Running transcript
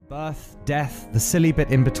Birth, death, the silly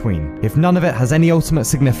bit in between. If none of it has any ultimate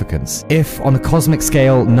significance, if on a cosmic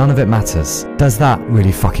scale none of it matters, does that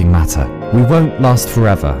really fucking matter? We won't last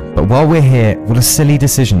forever, but while we're here, what a silly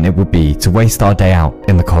decision it would be to waste our day out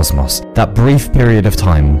in the cosmos. That brief period of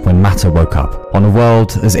time when matter woke up, on a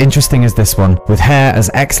world as interesting as this one, with hair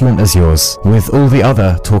as excellent as yours, with all the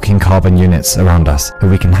other talking carbon units around us, who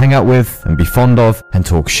we can hang out with and be fond of and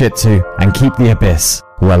talk shit to, and keep the abyss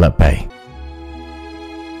well at bay.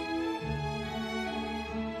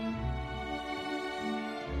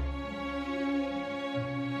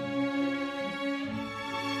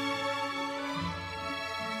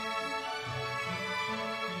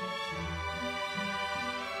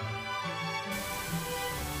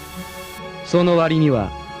 So その割に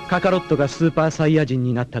はカカロットがスーパーサイヤ人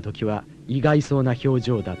になった時は意外そうな表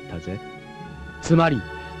情だったぜ。つまり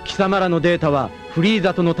貴様らのデータはフリー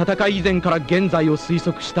ザとの戦い以前から現在を推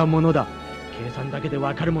測したものだ。計算だけで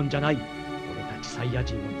わかるもんじゃない。俺たちサイヤ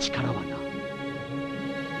人の力はな。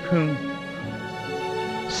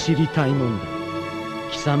知りたいもんだ。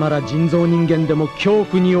貴様ら人造人間でも恐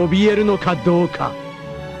怖に怯えるのかどうか。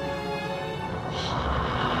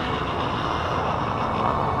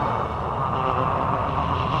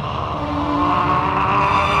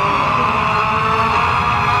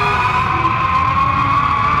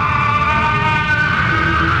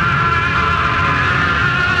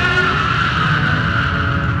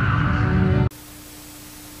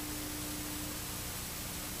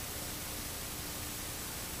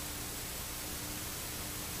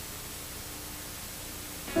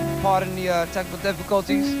Pardon the technical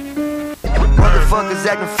difficulties. Motherfuckers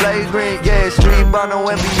acting flagrant, yeah. Street by no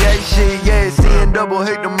NBA shit, yeah. Seeing double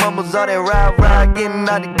hit the mumbles, all that ride, getting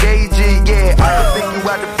out the gauge, yeah. I think you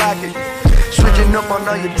out the pocket, switching up on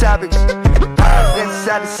all your topics. Then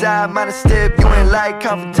side to side, minus step, you ain't like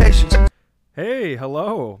confrontation. Hey,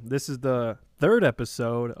 hello. This is the third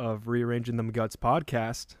episode of Rearranging Them Guts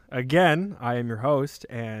podcast. Again, I am your host,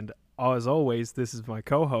 and as always, this is my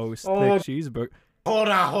co-host, Thick Cheeseburger. Hold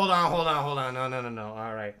on. No.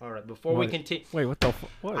 All right. Before we continue. Wait, what the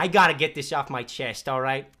what? I got to get this off my chest, all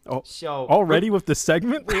right? Oh, so already with the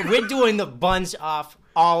segment? We're doing the buns off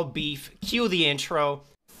all beef. Cue the intro.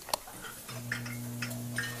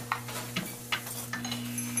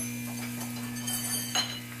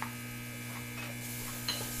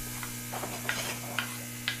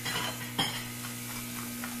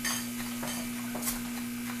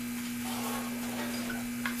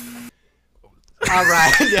 All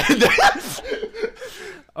right.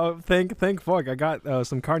 Oh, thank fuck. I got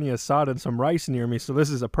some carne asada and some rice near me, so this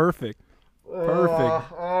is a perfect.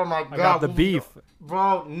 Oh my god. I got the beef.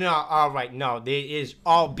 Bro, no. All right. No, there is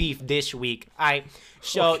all beef this week. Okay.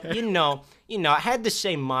 you know, I had the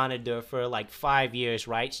same monitor for like 5 years,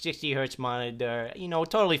 right? 60 hertz monitor,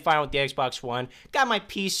 totally fine with the Xbox One. Got my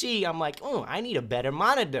PC. I'm like, oh, I need a better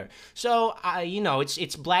monitor. So,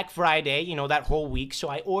 it's Black Friday, that whole week. So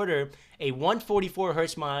I order a 144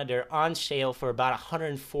 hertz monitor on sale for about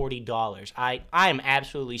 $140. I am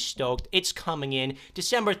absolutely stoked. It's coming in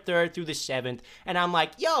December 3rd through the 7th. And I'm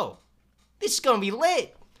like, yo, this is going to be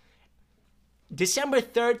lit. December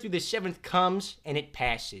 3rd through the 7th comes and it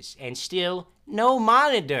passes. And still no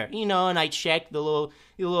monitor. And I check the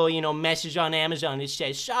little message on Amazon. It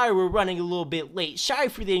says, sorry, we're running a little bit late. Sorry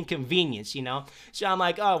for the inconvenience, So I'm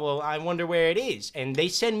like, oh, well, I wonder where it is. And they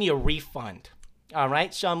send me a refund. All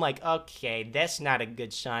right, so I'm like, okay, that's not a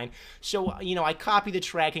good sign. So, I copy the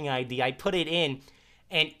tracking ID, I put it in,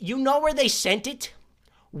 and you know where they sent it?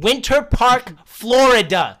 Winter Park,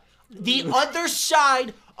 Florida. The other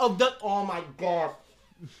side of the, oh my God.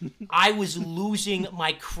 I was losing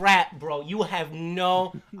my crap, bro. You have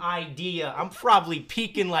no idea. I'm probably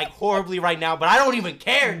peaking like horribly right now, but I don't even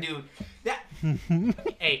care, dude.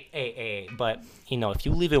 Hey, but, if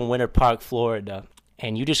you live in Winter Park, Florida,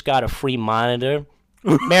 and you just got a free monitor,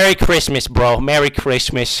 Merry Christmas, bro. Merry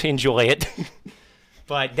Christmas. Enjoy it.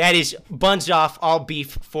 But that is buns off all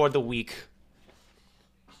beef for the week.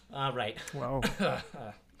 All right. Wow.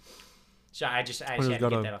 So I just had to get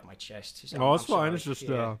that off my chest. So No, it's fine. It's just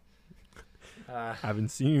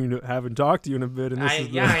haven't talked to you in a bit, and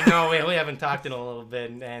I know we haven't talked in a little bit,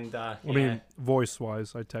 and I mean,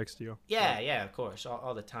 voice-wise, I text you. Yeah, of course,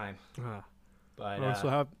 all the time. But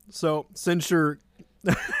so since you're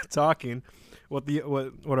talking, what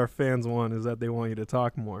our fans want is that they want you to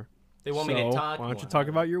talk more. They want me to talk more. Why don't you more, talk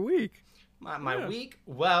about your week? My week?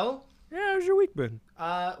 Well, yeah, how's your week been?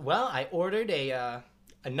 Well, I ordered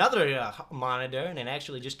another monitor, and it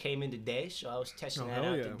actually just came in today, so I was testing that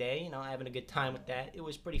out today, having a good time with that. It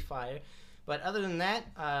was pretty fire. But other than that,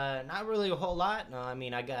 not really a whole lot. No, I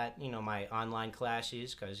mean, I got, my online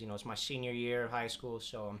classes because, it's my senior year of high school.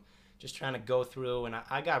 So I'm just trying to go through, and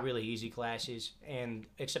I got really easy classes. And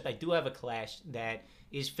except I do have a class that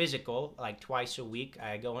is physical, like twice a week.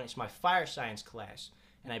 I go in, it's my fire science class.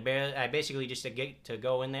 And I basically just get to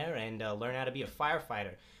go in there and learn how to be a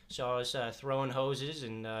firefighter. So I was throwing hoses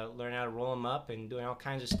and learning how to roll them up and doing all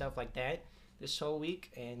kinds of stuff like that this whole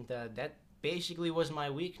week. And that basically was my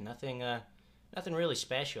week. Nothing really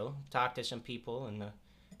special. Talked to some people and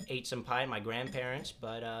ate some pie at my grandparents.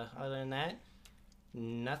 But other than that,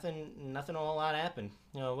 nothing a whole lot happened.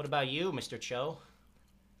 What about you, Mr. Cho?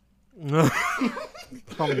 You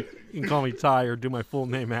can call me Ty or do my full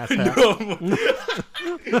name, asshat.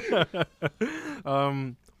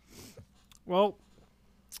 Well,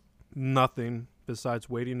 nothing besides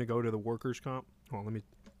waiting to go to the workers' comp. Oh, let me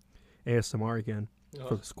ASMR again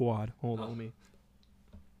for the squad. Hold on, let me.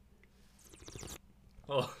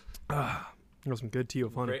 Got some good tea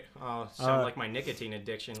of honey. Great. Sound like my nicotine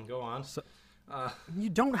addiction. Go on. You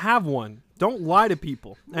don't have one. Don't lie to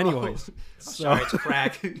people. Anyways, sorry, it's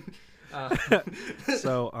crack.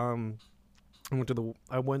 So I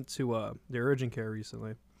went to the urgent care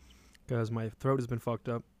recently because my throat has been fucked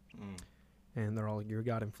up, and they're all like, "You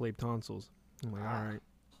got inflamed tonsils." I'm like, all right.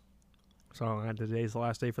 So today's the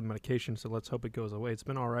last day for the medication, so let's hope it goes away. It's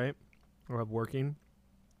been all right. I'm working.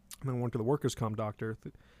 And then I went to the workers' comp doctor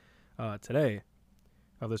today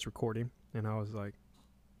of this recording, and I was like,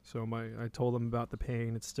 I told him about the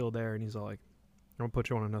pain. It's still there, and he's all like, "I'm gonna put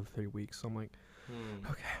you on another 3 weeks." So I'm like,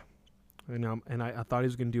 okay. And I thought he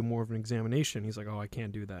was gonna do more of an examination. He's like, "Oh, I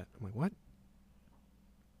can't do that." I'm like, "What?"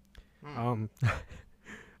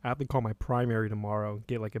 I have to call my primary tomorrow,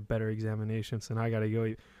 get like a better examination. So now I gotta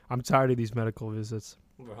go. I'm tired of these medical visits.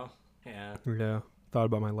 Bro, yeah. Yeah. Thought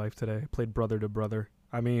about my life today. Played Brother to Brother.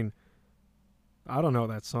 I mean, I don't know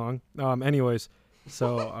that song. Anyways,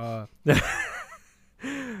 so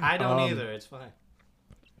I don't either. It's fine.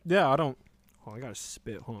 Yeah, I don't. Oh, I gotta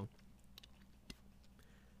spit. Hold on.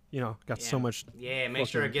 Got so much. Yeah, make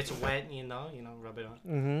sure it gets wet. Rub it on.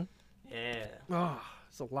 Mm-hmm. Yeah. Oh,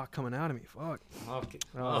 there's a lot coming out of me. Fuck. Okay.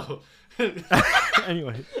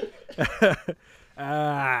 Anyway.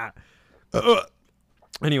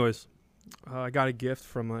 Anyways, I got a gift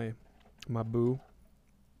from my boo.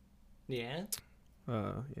 Yeah.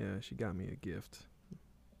 Yeah, she got me a gift.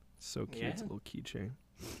 It's so cute. It's a little keychain.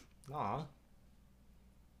 Aw.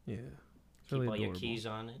 Yeah. Keep really all adorable. your keys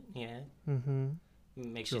on it. Yeah. Mm-hmm.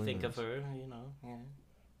 Makes really you think nice. of her. Yeah.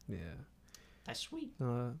 Yeah. That's sweet.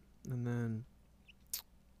 And then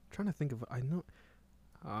trying to think of I know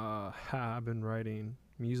I've been writing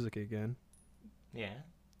music again. Yeah.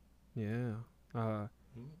 Yeah.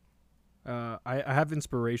 I have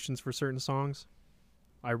inspirations for certain songs.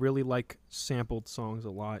 I really like sampled songs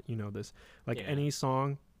a lot. Any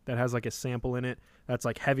song that has like a sample in it that's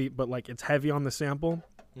like heavy, but like it's heavy on the sample.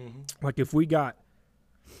 Mm-hmm. Like if we got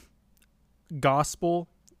gospel,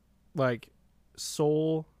 like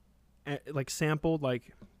soul, like sampled,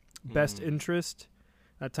 like best interest,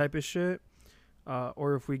 that type of shit.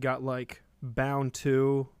 Or if we got like Bound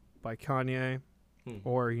 2 by Kanye,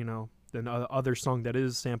 or then other song that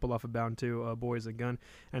is sampled off of Bound 2, Boy Is a Gun.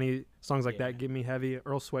 Any songs like that give me heavy.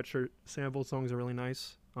 Earl Sweatshirt sampled songs are really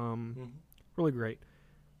nice. Really great.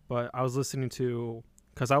 But I was listening to,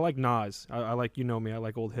 because I like Nas. I like, me, I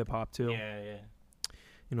like old hip hop too. Yeah.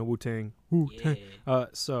 Wu-Tang. Wu-Tang. Yeah.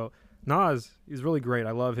 So Nas, he's really great.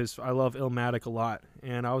 I love Illmatic a lot.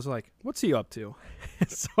 And I was like, what's he up to?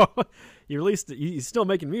 So he released it. He's still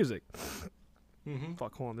making music.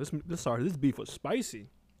 Fuck, hold on. This beef was spicy.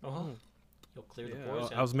 Oh, you'll clear the pores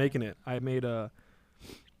out. I was making it. I made a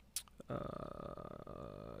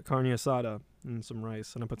carne asada and some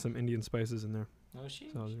rice, and I put some Indian spices in there. Oh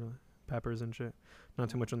shit. So it was really peppers and shit. Not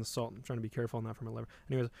too much on the salt. I'm trying to be careful on that for my liver.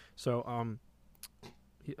 Anyways, so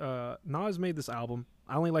Nas made this album.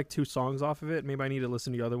 I only like 2 songs off of it. Maybe I need to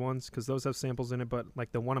listen to the other ones because those have samples in it. But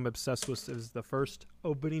like the one I'm obsessed with is the first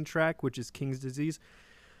opening track, which is King's Disease.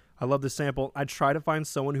 I love the sample. I try to find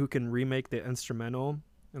someone who can remake the instrumental,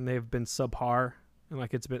 and they've been subpar.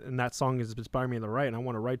 And that song is inspiring me to write, and I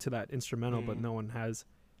want to write to that instrumental, but no one has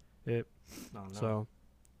it. Oh, no. So,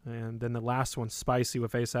 and then the last one, Spicy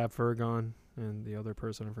with A$AP Ferg, and the other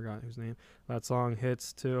person, I forgot whose name. That song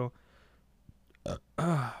hits too.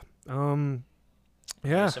 Yeah.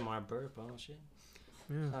 ASMR burp. Oh shit.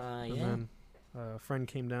 Yeah. And then a friend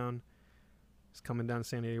came down. He's coming down to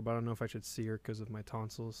San Diego, but I don't know if I should see her because of my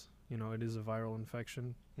tonsils. It is a viral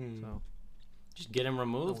infection. So just get him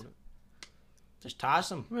removed. Just toss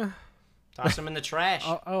him. Toss them in the trash.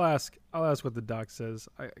 I'll ask what the doc says,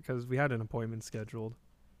 because we had an appointment scheduled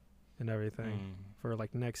and everything for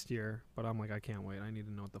like next year. But I'm like, I can't wait. I need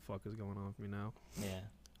to know what the fuck is going on with me now. Yeah.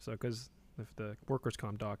 So, because if the workers'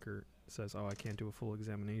 comp doctor says, "Oh, I can't do a full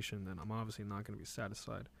examination," then I'm obviously not going to be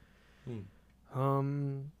satisfied.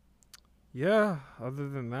 Yeah. Other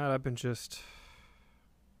than that, I've been just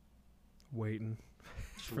waiting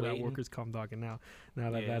for that workers' comp doc, and now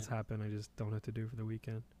that that's happened, I just don't have to do for the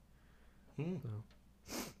weekend.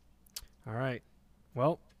 So. All right.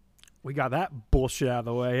 Well, we got that bullshit out of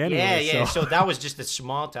the way anyway. Yeah. So that was just the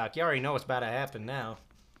small talk. You already know what's about to happen now.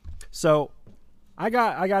 So I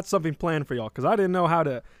got something planned for y'all, because I didn't know how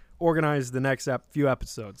to organize the next few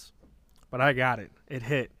episodes, but I got it. It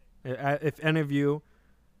hit. If any of you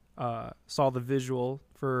saw the visual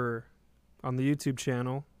on the YouTube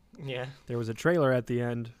channel, there was a trailer at the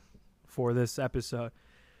end for this episode,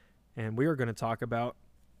 and we are going to talk about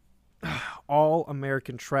all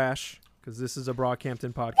American trash, because this is a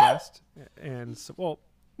Brockhampton podcast, and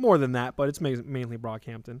more than that, but it's mainly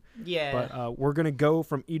Brockhampton. Yeah. But we're gonna go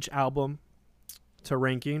from each album to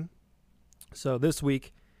ranking. So this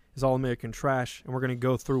week is All American Trash, and we're gonna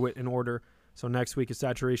go through it in order. So next week is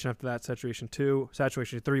Saturation. After that, Saturation 2,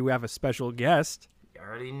 Saturation 3. We have a special guest. You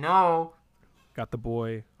already know. Got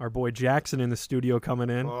our boy Jackson in the studio coming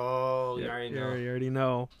in. Oh, you already know. You already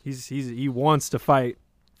know. He wants to fight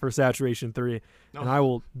for Saturation 3, and I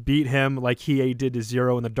will beat him like he did to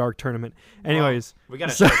Zero in the Dark Tournament. Anyways, we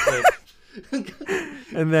gotta start quick.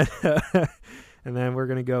 and then we're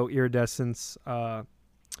gonna go Iridescence,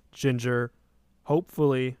 Ginger.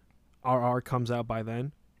 Hopefully, RR comes out by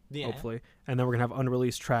then. Yeah. Hopefully, and then we're gonna have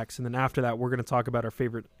unreleased tracks, and then after that, we're gonna talk about our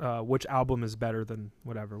favorite, which album is better than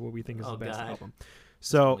what we think is the best album.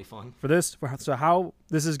 So for this, how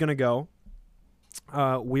this is gonna go,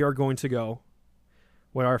 we are going to go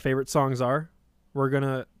what our favorite songs are. We're going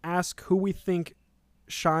to ask who we think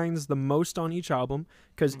shines the most on each album,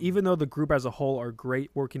 because even though the group as a whole are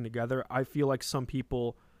great working together, I feel like some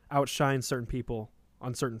people outshine certain people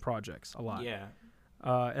on certain projects a lot. Yeah.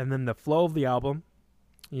 And then the flow of the album,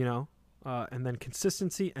 and then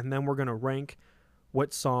consistency, and then we're going to rank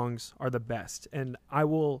what songs are the best. And I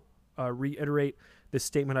will reiterate this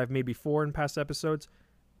statement I've made before in past episodes.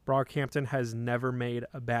 Brockhampton has never made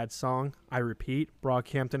a bad song. I repeat,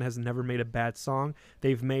 Brockhampton has never made a bad song.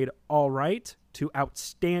 They've made all right to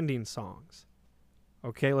outstanding songs.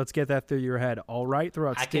 Okay, let's get that through your head. All right through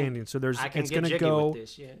outstanding. So it's going to go with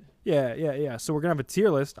this, yeah. So we're going to have a tier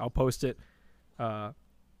list. I'll post it. We're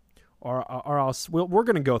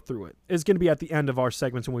going to go through it. It's going to be at the end of our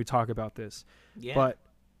segments when we talk about this. Yeah. But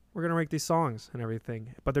we're going to rank these songs and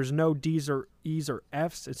everything. But there's no D's or E's or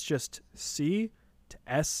F's. It's just C to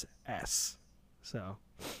SS. So,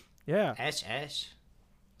 yeah. SS.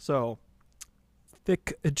 So,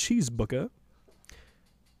 Thick Cheeseburger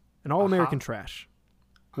and All American Trash.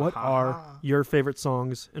 What are your favorite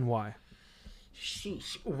songs and why?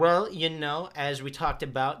 Sheesh. Well, as we talked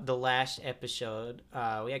about the last episode,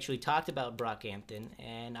 we actually talked about Brockhampton,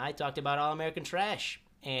 and I talked about All American Trash.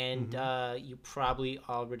 And you probably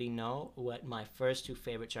already know what my first two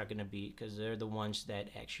favorites are going to be, because they're the ones that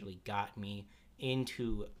actually got me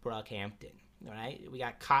into Brockhampton. All right, we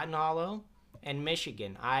got Cotton Hollow and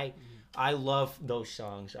Michigan. I love those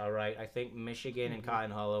songs. All right, I think Michigan and Cotton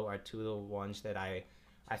Hollow are two of the ones that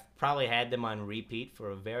I've probably had them on repeat for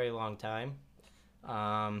a very long time.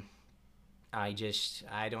 I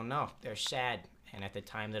don't know. They're sad. And at the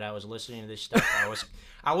time that I was listening to this stuff,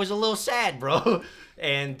 I was a little sad, bro.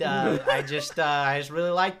 And I just really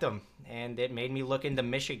liked them. And it made me look into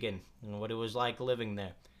Michigan and what it was like living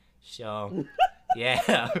there. So,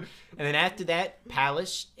 yeah. And then after that,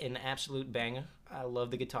 Palace, an absolute banger. I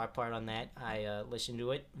love the guitar part on that. I listened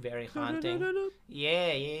to it. Very haunting.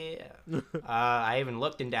 Yeah. I even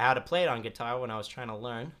looked into how to play it on guitar when I was trying to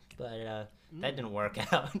learn. But that didn't work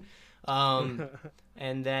out.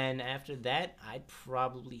 And then after that, I'd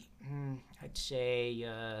say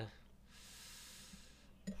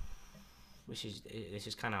this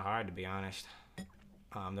is kind of hard, to be honest.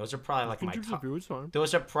 Those are probably like my top.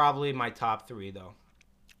 Those are probably my top three, though,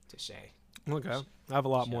 to say. Okay, I have a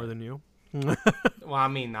lot more than you. Well, I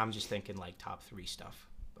mean, I'm just thinking like top three stuff,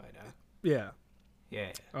 but yeah.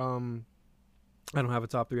 I don't have a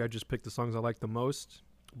top three. I just picked the songs I like the most,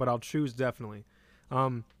 but I'll choose definitely.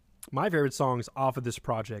 My favorite songs off of this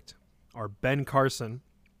project are Ben Carson,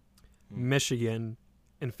 Michigan,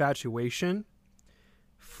 Infatuation,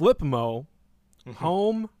 Flipmo,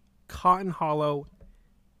 Home, Cotton Hollow,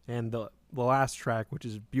 and the last track, which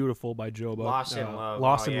is Beautiful by Joba. Lost in Love.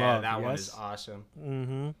 Lost in Love. That one is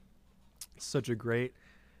awesome. Such a great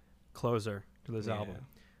closer to this Yeah. album.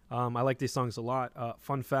 I like these songs a lot.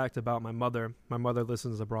 Fun fact about my mother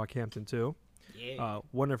listens to Brockhampton too. Yeah.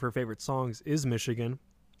 One of her favorite songs is Michigan,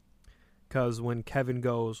 because when Kevin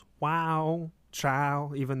goes, wow,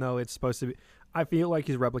 chow, even though it's supposed to be, I feel like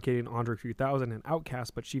he's replicating Andre 3000 and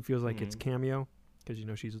Outkast, but she feels like it's cameo, because, you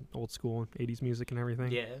know, she's old school 80s music and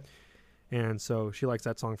everything. Yeah. And so she likes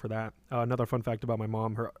that song for that. Another fun fact about my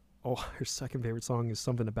mom, her second favorite song is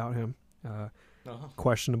Something About Him.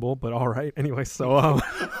 Questionable, but all right. Anyway, so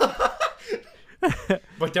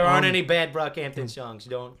But there aren't any bad Brockhampton songs.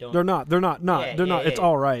 Don't. they're not. It's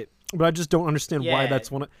all right. But I just don't understand why that's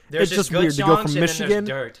one of. There's It's just good weird to go from songs and then Michigan.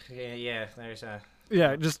 there's dirt. Yeah. There's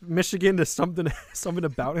Yeah, just Michigan to something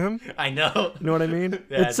about him. I know. You know what I mean?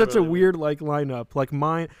 Yeah, It's such a totally. weird like lineup. Like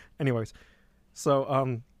mine. Anyways,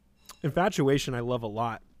 so Infatuation I love a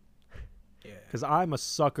lot. Yeah. Because I'm a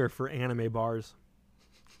sucker for anime bars.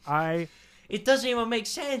 It doesn't even make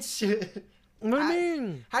sense. What do you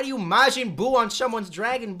mean? How do you Majin Buu on someone's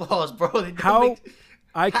Dragon Balls, bro? They don't How make-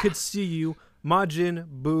 I could see you Majin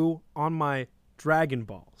Buu on my Dragon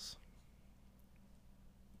Balls.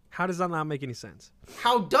 How does that not make any sense?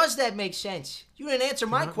 How does that make sense? You didn't answer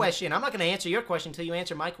my question. I'm not going to answer your question until you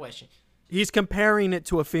answer my question. He's comparing it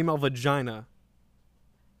to a female vagina.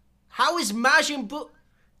 How is Majin Buu?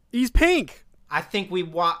 He's pink. I think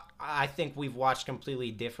we've watched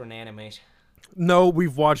completely different animes, No,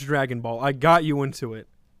 we've watched Dragon Ball. I got you into it.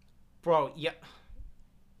 bro. Yeah.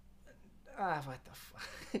 What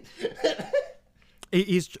the fuck?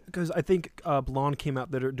 He's because I think Blonde came out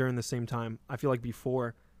during the same time. I feel like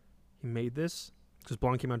before he made this, because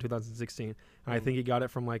Blonde came out in 2016, and I think he got it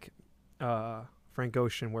from like Frank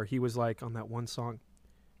Ocean, where he was like on that one song.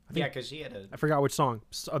 Yeah, because he had I forgot which song.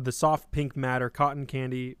 The Soft Pink Matter, Cotton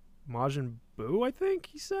Candy, Majin Buu, I think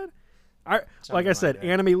he said. Like I like said, that.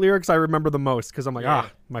 anime lyrics I remember the most because I'm like, Yeah.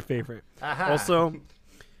 my favorite. Aha.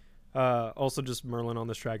 Also just Merlin on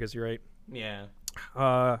this track is right. Yeah.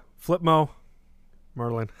 Flipmo,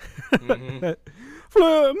 Merlin. Mhm.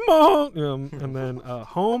 Flipmo, and then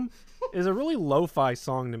Home is a really lo-fi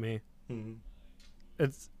song to me. Mhm.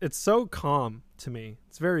 It's so calm to me.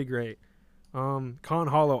 It's very great. Con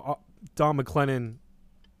Hollow, Don McLennan,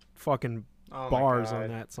 fucking Oh my bars God. on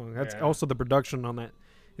that song. That's Yeah. also the production on that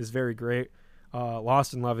is very great.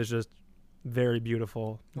 Lost in Love is just very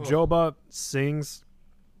beautiful. Oh. Joba sings.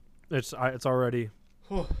 It's already.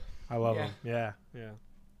 Whew. I love Yeah. him.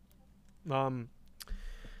 Yeah.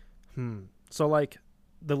 So like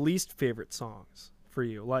the least favorite songs for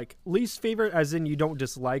you, like least favorite as in you don't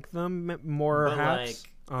dislike them more But perhaps.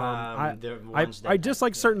 the ones I that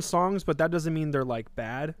dislike certain songs, but that doesn't mean they're like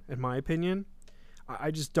bad in my opinion. I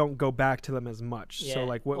just don't go back to them as much. So Yeah.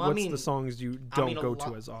 like Well, I what's mean- the songs you I don't mean, a go to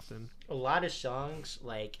lot- as often? A lot of songs,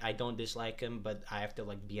 like, I don't dislike them, but I have to,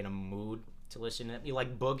 like, be in a mood to listen to it.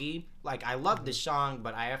 Like Boogie, like, I love the song,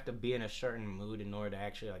 but I have to be in a certain mood in order to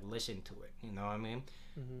actually, like, listen to it. You know what I mean?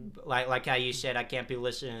 Like how you said, I can't be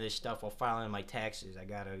listening to this stuff while filing my taxes. I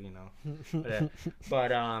gotta, you know.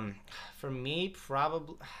 but for me,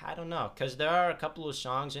 probably, I don't know, because there are a couple of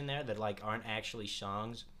songs in there that, like, aren't actually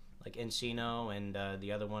songs. Like Encino and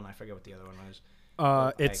the other one, I forget what the other one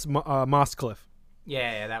was. It's Moss Cliff.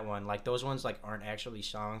 Yeah, that one. Like those ones like aren't actually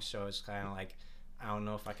songs, so it's kind of like I don't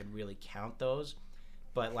know if I could really count those.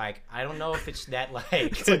 But like I don't know if it's that like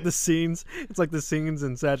It's like the scenes. It's like the scenes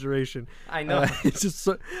in Saturation. I know. It's just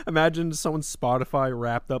imagine someone's Spotify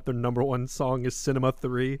wrapped up their #1 song is Cinema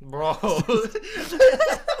 3. Bro.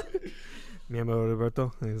 Mi amor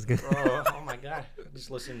Roberto. Bro, oh my god.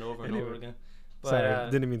 Just listen over and over again. But, Sorry,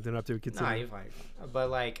 didn't mean to interrupt you. Nah, Continue. you're fine. But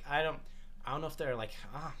like I don't know if they're like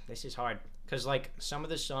this is hard because like some of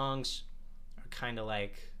the songs are kind of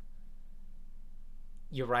like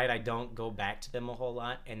you're right. I don't go back to them a whole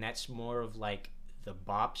lot, and that's more of like the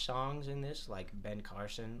bop songs in this, like Ben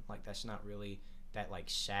Carson. Like that's not really that like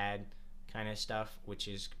sad kind of stuff, which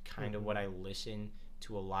is kind of what I listen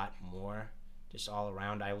to a lot more. Just all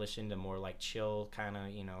around, I listen to more like chill kind of,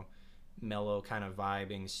 you know, mellow kind of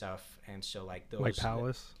vibing stuff, and so like those Like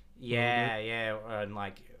Palace. yeah, and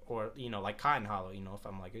like or you know like Cotton Hollow, you know, if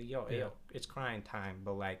I'm like yo, it's crying time,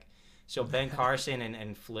 but like so Ben Carson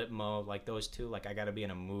and Flipmo, like those two, like I gotta be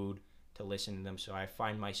in a mood to listen to them, so I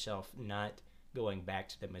find myself not going back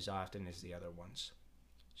to them as often as the other ones.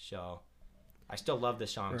 So I still love the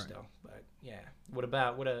songs though, but yeah. What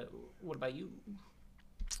about you?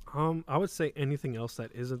 I would say anything else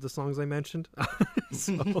that isn't the songs I mentioned.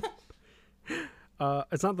 So,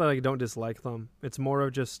 it's not that I don't dislike them. It's more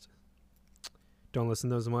of just don't listen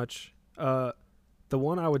to as much. The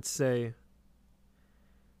one I would say,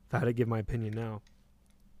 if I had to give my opinion now,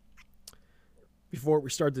 before we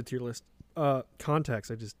start the tier list,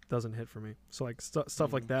 context, it just doesn't hit for me. So like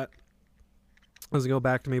stuff like that doesn't go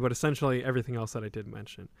back to me, but essentially everything else that I did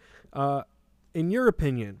mention. In your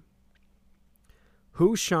opinion,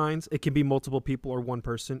 who shines? It can be multiple people or one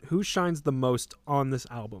person. Who shines the most on this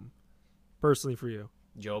album? Personally for you.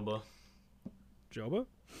 Joba. Joba?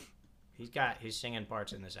 He's got his singing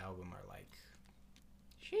parts in this album are like,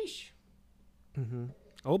 sheesh. Mm-hmm.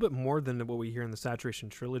 A little bit more than what we hear in the Saturation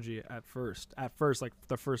trilogy at first. At first, like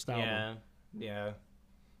the first album. Yeah.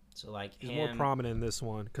 So like he's more prominent in this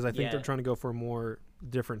one because I think they're trying to go for a more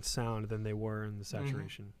different sound than they were in the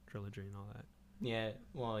Saturation trilogy and all that. Yeah,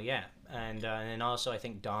 well, yeah, and also I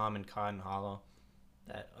think Dom and Cotton Hollow,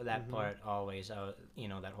 that part always,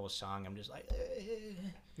 that whole song, I'm just like.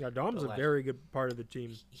 Yeah, Dom's a very good part of the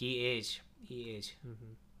team. He is.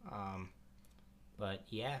 But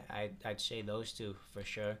yeah, I'd say those two for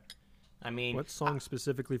sure. I mean, what song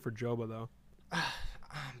specifically for Joba though?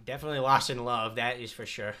 Definitely Lost in Love. That is for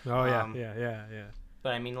sure. Oh yeah.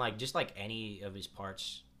 But I mean, like just like any of his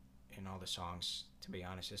parts in all the songs. To be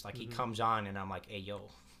honest, it's like he comes on and I'm like, hey yo,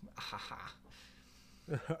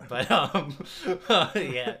 but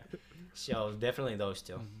yeah. So definitely those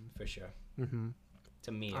two for sure.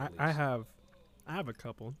 To me, at least. I have a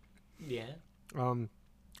couple. Yeah.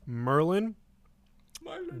 Merlin.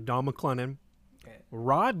 Don McLennan,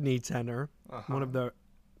 Rodney Tenor, one of the,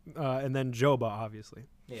 and then Joba, obviously.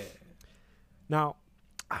 Yeah. Now,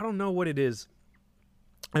 I don't know what it is.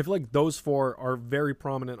 I feel like those four are very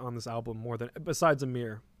prominent on this album more than besides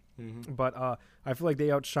Amir, but I feel like they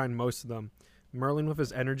outshine most of them. Merlin with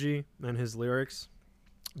his energy and his lyrics,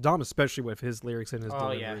 Dom especially with his lyrics and his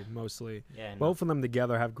delivery mostly. Yeah, both of them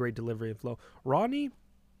together have great delivery and flow. Rodney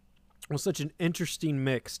was such an interesting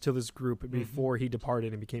mix to this group before he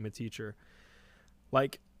departed and became a teacher.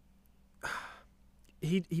 Like,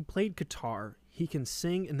 he played guitar, he can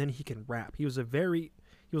sing, and then he can rap. He was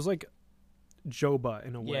like Joba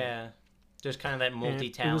in a way. Yeah, just kind of that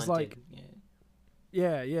multi-talented. It was like,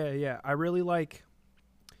 yeah. I really like,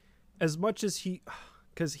 as much as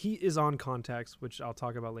because he is on Contacts, which I'll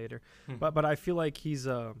talk about later, but I feel like he's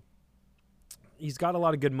got a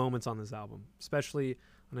lot of good moments on this album, especially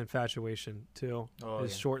on Infatuation too.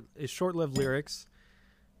 His short-lived lyrics,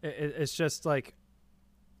 it's just like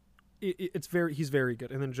he's very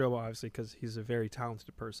good. And then Joe obviously because he's a very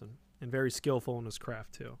talented person and very skillful in his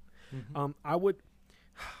craft too. I would,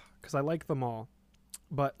 because I like them all,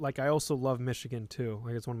 but like I also love Michigan too.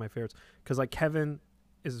 Like it's one of my favorites because like Kevin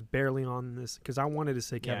is barely on this because I wanted to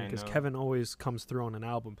say Kevin because Kevin always comes through on an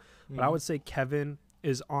album, but I would say Kevin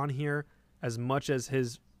is on here as much as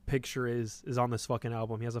his picture is on this fucking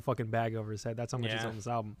album. He has a fucking bag over his head. That's how much he's on this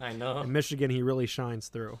album. I know. In Michigan, he really shines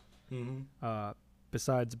through.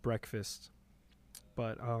 Besides Breakfast,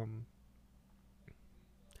 but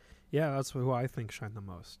yeah, that's who I think shine the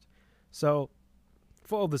most. So,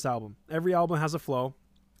 flow of this album. Every album has a flow.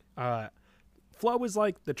 Flow is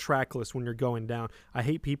like the track list when you're going down. I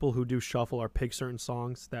hate people who do shuffle or pick certain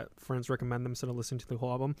songs that friends recommend them instead of listening to the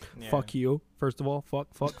whole album. Yeah. Fuck you. First of all,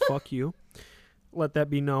 fuck you. Let that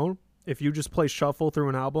be known. If you just play shuffle through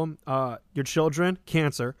an album, your children,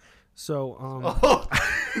 cancer. So,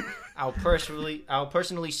 I'll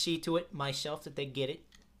personally see to it myself that they get it.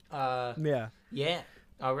 Yeah.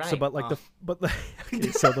 All right. So,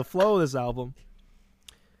 so the flow of this album.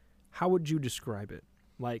 How would you describe it?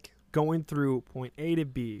 Like going through point A to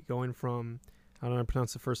B, going from I don't know how to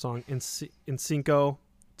pronounce the first song, In Cinco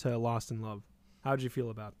to Lost in Love. How did you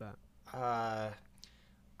feel about that?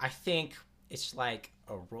 I think it's like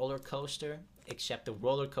a roller coaster, except the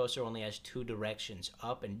roller coaster only has two directions,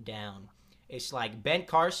 up and down. It's like Ben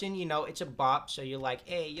Carson, it's a bop, so you're like,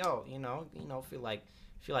 hey, yo, feel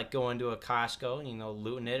like going to a Costco,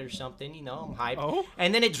 looting it or something, I'm hyped. Oh.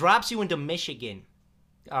 And then it drops you into Michigan,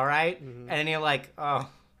 all right? And then you're like, oh,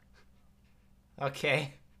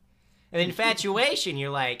 okay. And then Infatuation, you're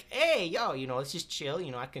like, hey, yo, let's just chill.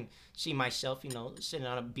 I can see myself, sitting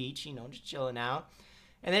on a beach, just chilling out.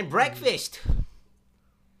 And then Breakfast.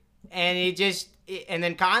 And and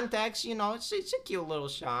then Contacts, it's a cute little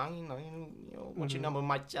song, what's your number on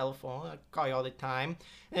my telephone? I call you all the time.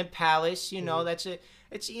 And then Palace,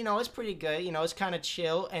 it's pretty good, it's kind of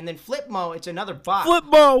chill. And then Flip Mo, it's another bop. Flip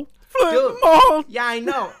Mo. Yeah, I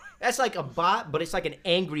know. That's like a bop, but it's like an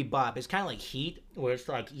angry bop. It's kind of like Heat, where it's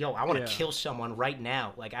like, yo, I want to kill someone right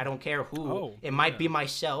now. Like, I don't care who. It might be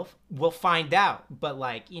myself. We'll find out. But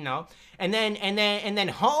like, and then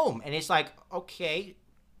Home, and it's like, okay,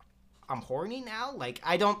 I'm horny now. Like,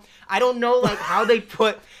 I don't know like how they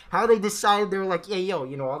decided they were like, yeah,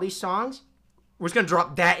 yo, all these songs, we're just gonna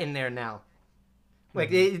drop that in there now.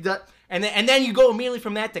 Like, and And then you go immediately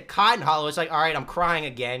from that to Cotton Hollow. It's like, all right, I'm crying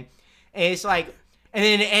again. And it's like, and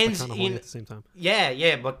then it ends Kinda horny at the same time.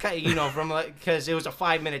 Yeah, but from because it was a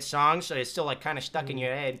 5-minute song, so it's still like kind of stuck in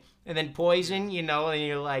your head. And then Poison, and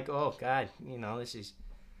you're like, oh god, this is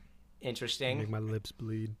interesting. Make my lips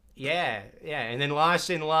bleed. Yeah, and then Lost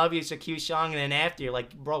in Love, it's a cute song, and then after you're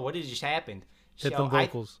like, bro, what just happened? Hit them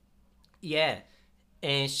vocals.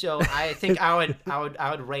 And so I think I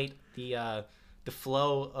would rate the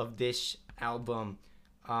flow of this album.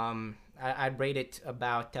 I'd rate it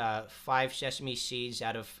about 5 sesame seeds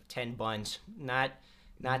out of 10 buns. Not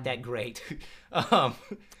that great. Damn,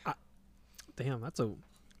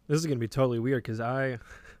 this is gonna be totally weird because I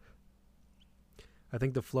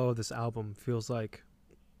think the flow of this album feels like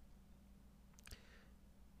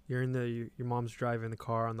you're your mom's driving the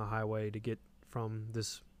car on the highway to get from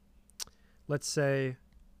this. Let's say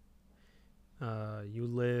you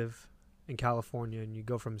live in California and you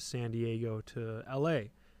go from San Diego to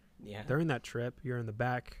L.A. Yeah. During that trip, you're in the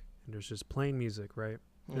back and there's just playing music, right?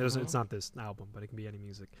 It's not this album, but it can be any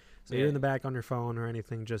music. So you're in the back on your phone or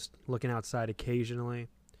anything, just looking outside occasionally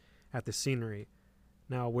at the scenery.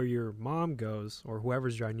 Now, where your mom goes or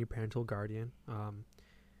whoever's driving you, parental guardian,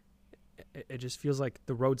 it just feels like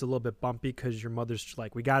the road's a little bit bumpy because your mother's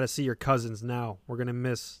like, we got to see your cousins now. We're going to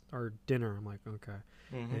miss our dinner. I'm like, okay.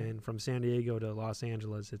 And from San Diego to Los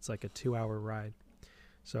Angeles, it's like a 2-hour ride.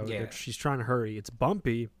 So she's trying to hurry. It's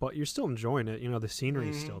bumpy, but you're still enjoying it. The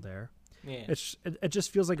scenery's still there. Yeah. It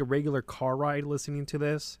just feels like a regular car ride listening to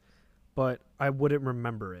this, but I wouldn't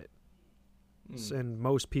remember it. And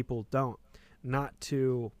most people don't. Not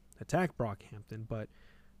to attack Brockhampton, but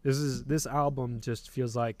this album just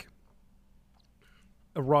feels like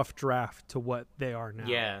a rough draft to what they are now.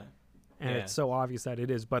 Yeah. And it's so obvious that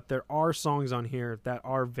it is. But there are songs on here that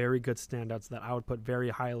are very good standouts that I would put very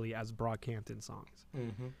highly as Brockhampton songs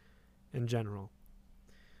in general.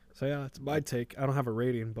 So, yeah, it's my take. I don't have a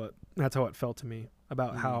rating, but that's how it felt to me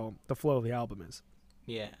about how the flow of the album is.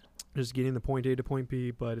 Yeah. Just getting the point A to point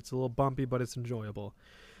B, but it's a little bumpy, but it's enjoyable.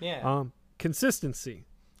 Yeah. Consistency.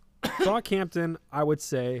 Brockhampton, I would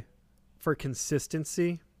say, for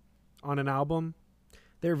consistency on an album,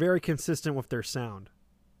 they're very consistent with their sound.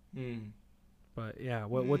 But yeah,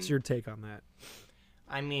 what's your take on that?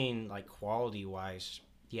 I mean, like quality wise,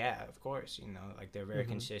 yeah, of course, like they're very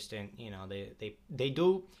consistent. They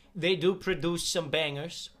do produce some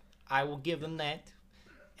bangers. I will give them that.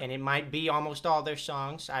 And it might be almost all their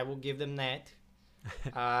songs. I will give them that.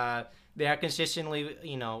 They are consistently,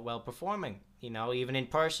 well performing, even in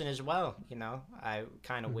person as well. I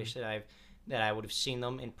kind of wish that I would have seen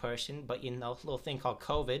them in person, but little thing called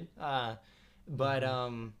COVID.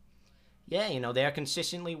 Yeah, they are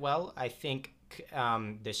consistently well. I think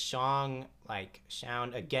the song,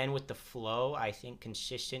 sound, again with the flow, I think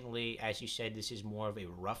consistently, as you said, this is more of a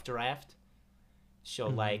rough draft. So,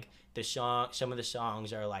 some of the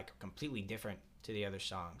songs are, completely different to the other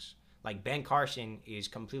songs. Like, Ben Carson is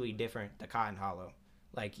completely different to Cotton Hollow.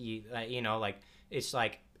 It's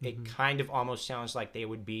it kind of almost sounds like they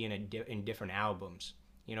would be in different albums.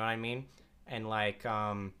 You know what I mean? And,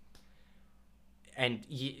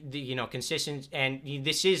 consistent, and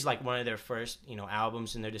this is one of their first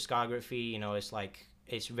albums in their discography.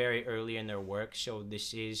 It's very early in their work, so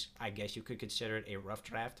this is, I guess you could consider it a rough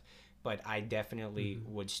draft, but I definitely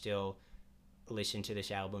would still listen to this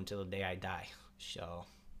album till the day I die. So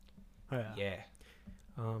yeah.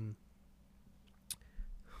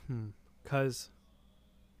 Because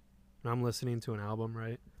when I'm listening to an album,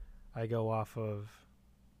 right, I go off of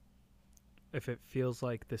if it feels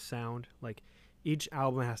like the sound, each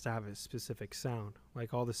album has to have a specific sound.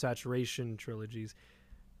 Like all the Saturation trilogies,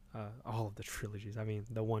 all of the trilogies, I mean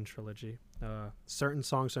the one trilogy, certain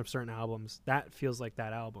songs from certain albums, that feels like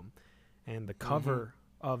that album. And the cover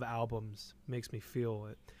of albums makes me feel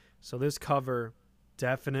it. So this cover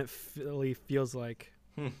definitely feels like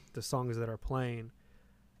the songs that are playing.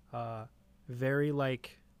 Very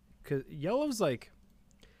cause yellow's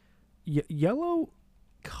yellow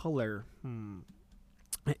color.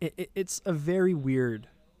 It's a very weird.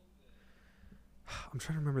 I'm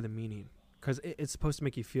trying to remember the meaning because it's supposed to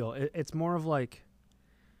make you feel. It's more of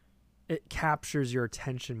it captures your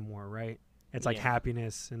attention more, right? It's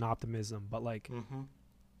happiness and optimism, but a lot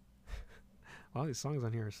of these songs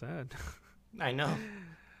on here are sad. I know.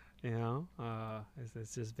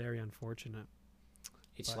 It's just very unfortunate.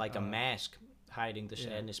 It's like a mask hiding the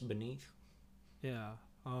sadness beneath. Yeah.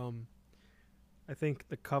 I think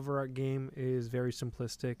the cover art game is very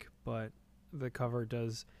simplistic, but the cover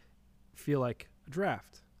does feel like a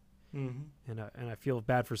draft. And I feel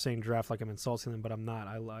bad for saying draft like I'm insulting them, but I'm not.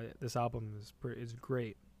 This album is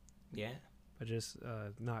great. Yeah. but just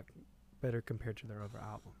not better compared to their other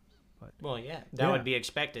albums. But Well, yeah, that would be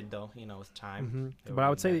expected, though. With time. But I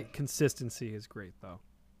would say consistency is great, though.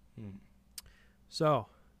 Hmm. So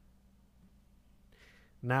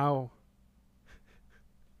now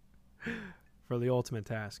for the ultimate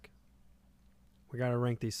task, we gotta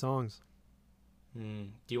rank these songs.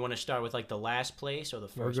 Do you want to start with like the last place or the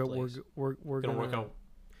first place? We're gonna work out.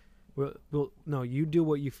 No, you do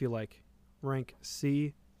what you feel like. Rank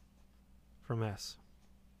C from S.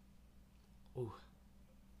 Ooh.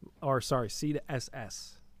 Or sorry, C to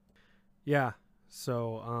SS. Yeah.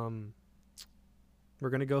 So we're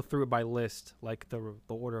gonna go through it by list, like the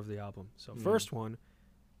order of the album. So first one,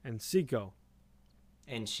 Encino.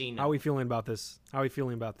 Encino. How are we feeling about this? How are we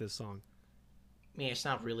feeling about this song? I mean, it's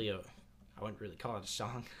not really I wouldn't really call it a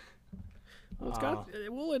song.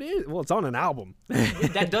 Well, it is. Well, it's on an album.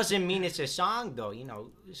 That doesn't mean it's a song, though.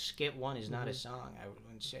 Skip 1 is not a song. I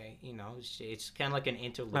wouldn't say. It's kind of like an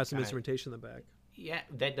interlude. Has some instrumentation in the back. Yeah,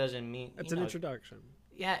 that doesn't mean. That's an introduction.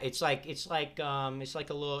 Yeah, it's like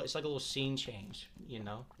a little scene change.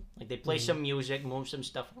 Like they play some music, move some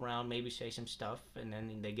stuff around, maybe say some stuff, and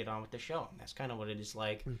then they get on with the show. And that's kind of what it is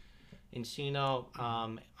like.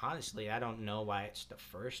 Encino, honestly, I don't know why it's the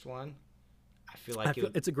first one. I feel like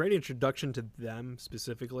it's a great introduction to them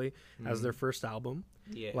specifically as their first album.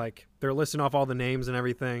 Yeah. Like they're listing off all the names and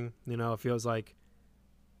everything. It feels like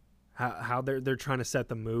how they're trying to set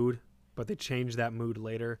the mood, but they change that mood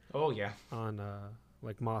later. Oh yeah. On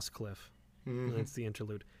like Moss Cliff. And it's the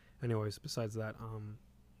interlude. Anyways, besides that,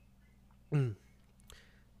 it's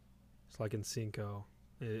like Encino.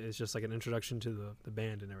 It's just like an introduction to the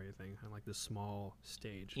band and everything, and like this small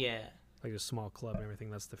stage. Yeah. Like a small club and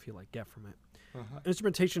everything. That's the feel I get from it.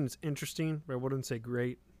 Instrumentation is interesting, but I wouldn't say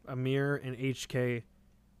great. Amir and HK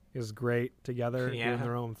is great together, doing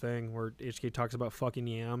their own thing, where HK talks about fucking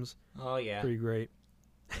yams. Oh, yeah. Pretty great.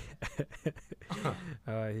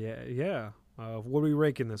 Yeah. What are we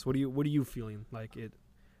ranking this? What are you feeling like it?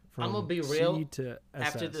 From I'm gonna be C real. To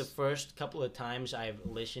SS. After the first couple of times I've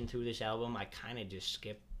listened to this album, I kind of just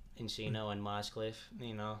skip Encino and Moss Cliff,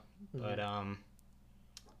 But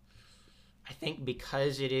I think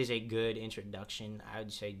because it is a good introduction, I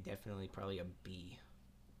would say definitely probably a B.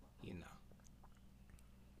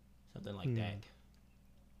 Something like that.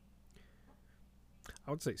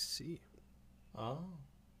 I would say C. Oh.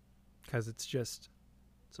 Because it's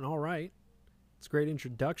an all right. It's a great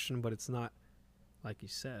introduction, but it's not, like you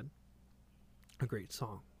said, a great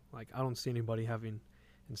song. Like, I don't see anybody having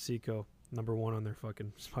Encino #1 on their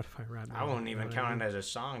fucking Spotify right now. I wouldn't even count it as a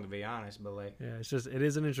song, to be honest, but like... Yeah, it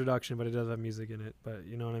is an introduction, but it does have music in it. But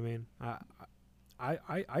you know what I mean? I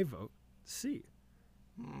vote C.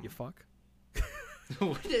 You fuck.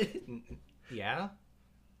 Yeah?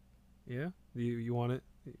 Yeah? You want it?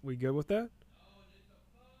 We good with that?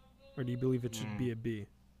 Or do you believe it should be a B?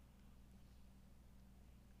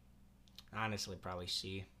 Honestly, probably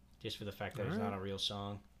C. Just for the fact that it's not a real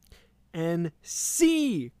song.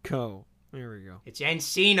 Encino. There we go. It's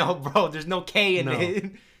Encino, bro. There's no K in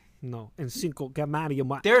it. No. Encino. Get mad at your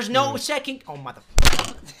mouth. There's no second. Oh,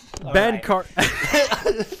 motherfucker. Ben Carson.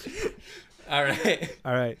 All right.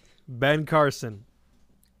 All right. Ben Carson.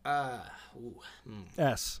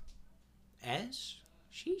 S. S?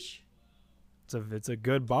 Sheesh. It's a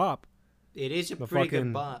good bop. It is a pretty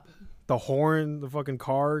good bop. The horn, the fucking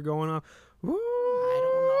car going off. Woo! I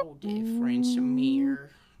don't know, different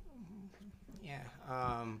Samir. Yeah.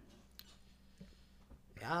 I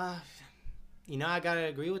gotta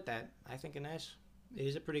agree with that. I think an S. It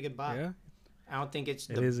is a pretty good bop. Yeah. I don't think it's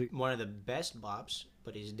one of the best bops,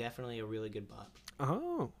 but it's definitely a really good bop.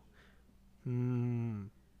 Oh.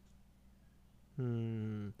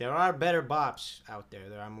 There are better bops out there.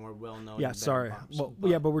 There are more well-known. Yeah, sorry. Well,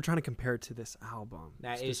 yeah, but we're trying to compare it to this album.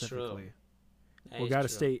 That is true. We got to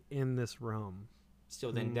stay in this realm.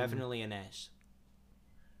 Still, then definitely an S.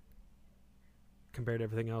 Compared to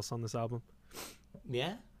everything else on this album?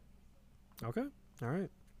 Yeah. Okay. All right.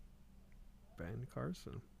 Ben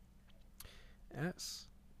Carson. S.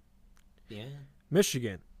 Yeah.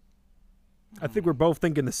 Michigan. I think we're both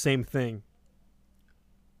thinking the same thing.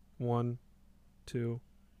 1, 2,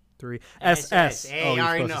 3. SS. Hey, I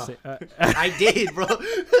already know. I did, bro.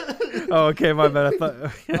 Oh, okay, my bad. I thought.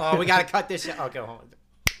 Oh, we gotta cut this. Okay, hold on.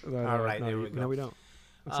 No, all right, there we go. No, we don't.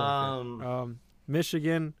 Okay.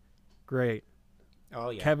 Michigan, great. Oh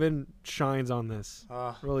yeah. Kevin shines on this.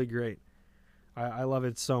 Really great. I love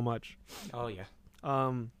it so much. Oh yeah.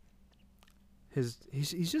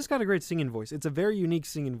 He's just got a great singing voice. It's a very unique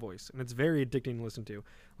singing voice, and it's very addicting to listen to.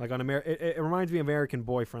 Like on it reminds me of American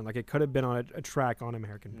Boyfriend. Like it could have been on a track on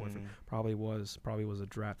American Boyfriend. Probably was a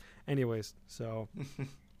draft. Anyways, so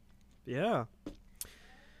yeah.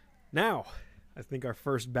 Now, I think our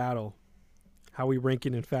first battle, how we rank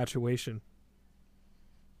in infatuation.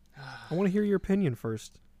 I want to hear your opinion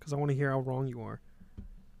first, because I want to hear how wrong you are.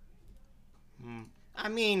 I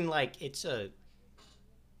mean, like, it's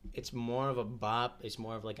more of a bop. It's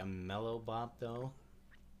more of like a mellow bop, though.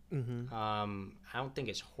 I don't think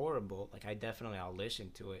it's horrible. Like, I'll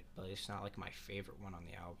listen to it, but it's not like my favorite one on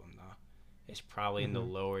the album, though. It's probably in the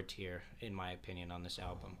lower tier, in my opinion, on this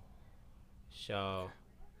album. So,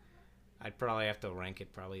 I'd probably have to rank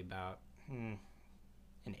it probably about an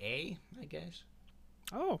A, I guess.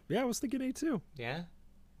 Oh, yeah, I was thinking A too. Yeah?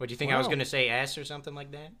 What do you think? I was going to say S or something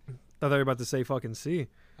like that? I thought you were about to say fucking C.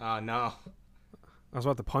 Oh, no. I was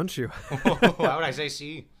about to punch you. Why would I say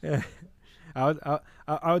C? Yeah,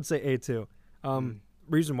 I would say A too.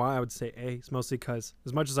 Reason why I would say A is mostly because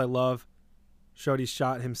as much as I love Shody's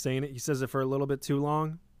shot, him saying it, he says it for a little bit too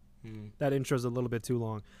long. That intro's a little bit too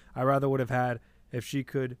long. I rather would have had, if she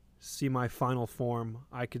could see my final form,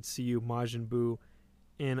 I could see you, Majin Buu,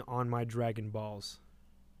 in on my Dragon Balls.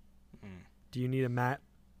 Do you need a mat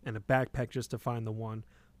and a backpack just to find the one?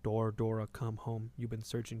 Dora, come home. You've been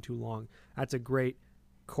searching too long. That's a great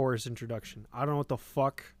chorus introduction. I don't know what the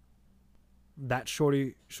fuck that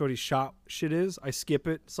shorty shot shit is. I skip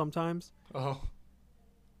it sometimes. Oh.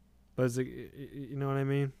 But is it, you know what I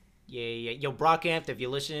mean? Yeah. Yo, Brockhampton, if you're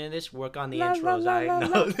listening to this, work on the intros. I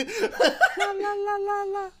know.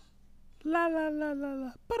 La la la la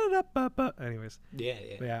la. Ba-da-da-ba-ba. Anyways. Yeah.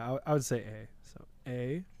 But yeah, I would say A. So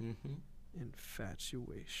A.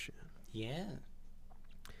 Infatuation. Yeah.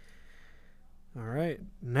 All right.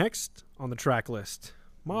 Next on the track list,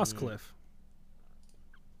 Mosscliff.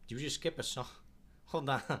 Did you just skip a song? Hold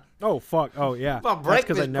on. Oh fuck. Oh yeah. About That's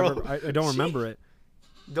because I don't remember it.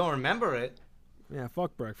 Don't remember it? Yeah.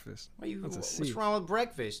 Fuck breakfast. What's wrong with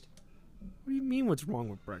breakfast? What do you mean? What's wrong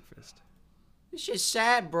with breakfast? This shit's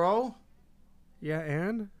sad, bro. Yeah,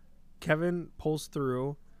 and Kevin pulls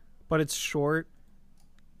through, but it's short.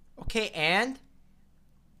 Okay, and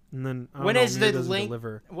then when is the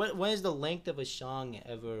length? When is the length of a song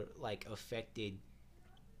ever like affected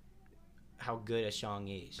how good a song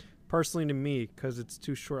is? Personally, to me, because it's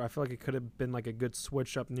too short, I feel like it could have been like a good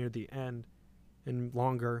switch up near the end and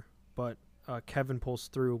longer. But Kevin pulls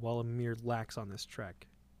through while Amir lacks on this track.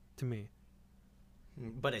 To me,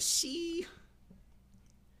 but a C.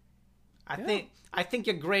 I think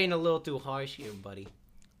you're grading a little too harsh here, buddy.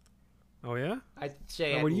 Oh yeah? I'd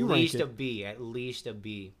say at least a B. At least a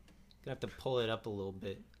B. Gonna have to pull it up a little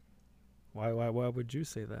bit. Why would you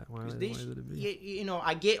say that? Why is it a B? You know,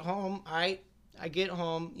 I get home. I get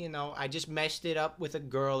home. You know, I just messed it up with a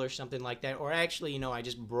girl or something like that. Or actually, you know, I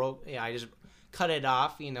just cut it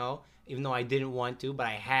off. You know, even though I didn't want to, but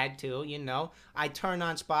I had to. You know, I turn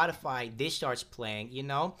on Spotify. This starts playing. You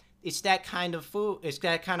know. It's that kind of food. It's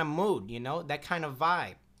that kind of mood, you know, that kind of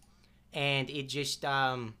vibe. And it just,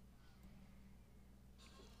 it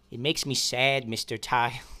makes me sad, Mr.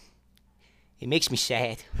 Ty. It makes me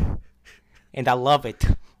sad. And I love it.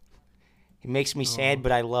 It makes me sad,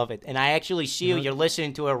 but I love it. And I actually see you're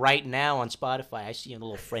listening to it right now on Spotify. I see you in a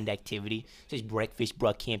little friend activity. It says Breakfast,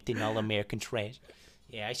 Brockhampton, All American Trash.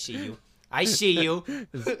 Yeah, I see you. I see you.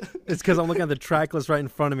 It's because I'm looking at the track list right in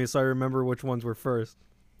front of me, so I remember which ones were first.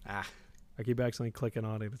 I keep accidentally clicking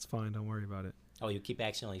on it. It's fine. Don't worry about it. Oh, you keep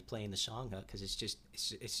accidentally playing the song, huh? Because it's just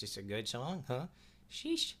a good song, huh?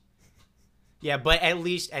 Sheesh. Yeah, but at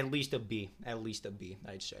least a B. At least a B,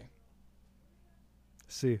 I'd say.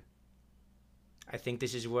 C. I think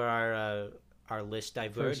this is where our list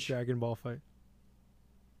diverge. First Dragon Ball fight.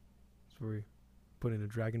 That's where we put in a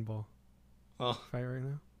Dragon Ball fight right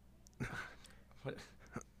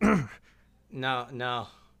now. No. No.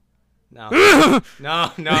 Just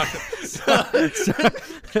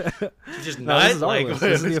this is our list.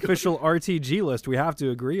 This is the official RTG list. We have to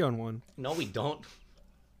agree on one. No, we don't.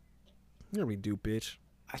 Yeah, we do, bitch.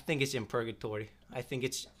 I think it's in purgatory. I think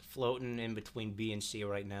it's floating in between B and C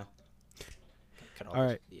right now. All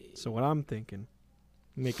right. So what I'm thinking,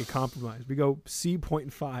 make a compromise. We go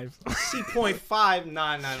C.5. C.5?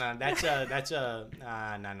 No. That's a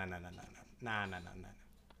nah.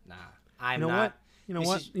 I'm not. You know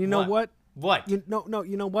what? You know what? What? You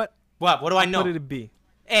know what? What? What do I know? I'll put it a B.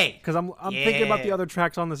 A. Because I'm thinking about the other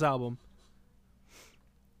tracks on this album.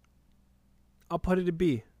 I'll put it a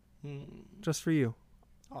B. Just for you.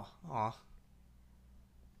 Oh.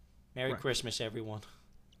 Merry Christmas, everyone.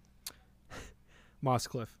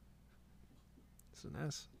 Mosscliff. It's an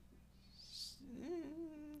S.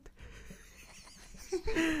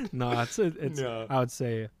 No, it's No. I would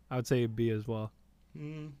say a B as well.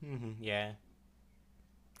 Yeah.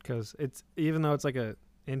 Because it's, even though it's like a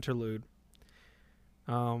interlude,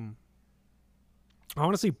 honestly,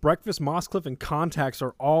 Breakfast, Mosscliff, and Contacts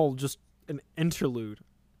are all just an interlude.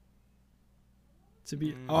 To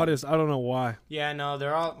be honest, I don't know why. Yeah, no,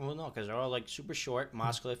 they're all, well, no, because they're all like super short.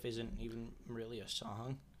 Mosscliff isn't even really a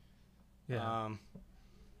song. Yeah.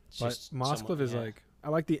 It's But just Mosscliff somewhat- is yeah. like, I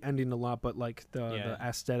like the ending a lot, but like the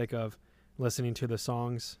aesthetic of listening to the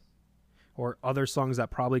songs or other songs that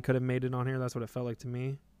probably could have made it on here. That's what it felt like to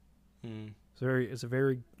me. It's a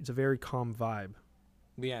very calm vibe.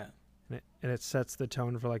 Yeah. And it sets the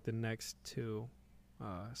tone for like the next two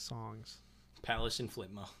songs. Palace and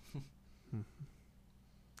Flipmo.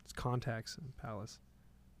 It's Contacts and Palace.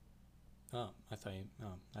 I thought you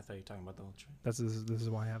were talking about the whole track. This is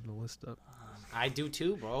why I have the list up. I do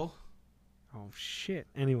too, bro. Oh shit.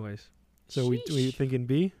 Anyways, so we Sheesh. thinking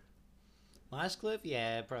B? Mosscliff?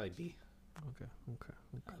 Yeah, probably B. Okay.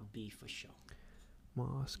 B for sure.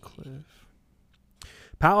 Mosscliff.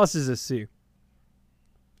 Palace is a C.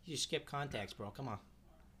 You skip Contacts, bro. Come on.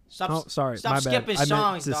 Stop. Oh, sorry, Stop my skipping bad. I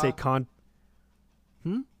songs, meant to say dog.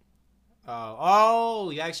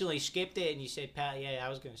 Oh, you actually skipped it and you said Yeah, I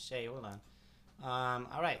was gonna say. Hold on.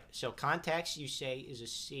 All right. So Contacts, you say, is a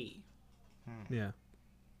C. Yeah.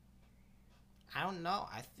 I don't know.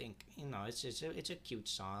 I think it's a cute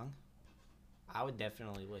song. I would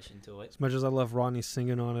definitely listen to it. As much as I love Rodney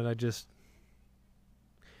singing on it, it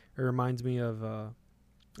reminds me of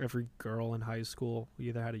every girl in high school who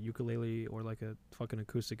either had a ukulele or like a fucking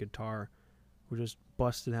acoustic guitar who just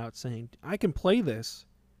busted out saying, "I can play this,"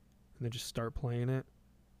 and they just start playing it.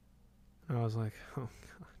 And I was like, oh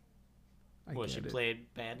god. What, she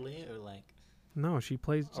played badly or like? No, she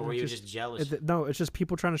plays. Or were you just jealous? No, it's just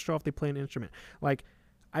people trying to show off they play an instrument. Like,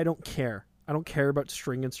 I don't care. I don't care about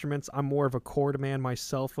string instruments. I'm more of a chord man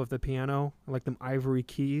myself with the piano. I like them ivory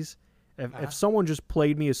keys. If someone just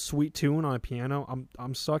played me a sweet tune on a piano,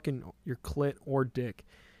 I'm sucking your clit or dick.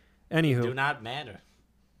 Anywho, Do not matter.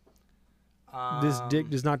 this dick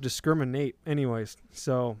does not discriminate. Anyways,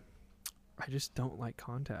 so I just don't like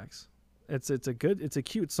Contacts. It's a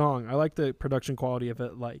cute song. I like the production quality of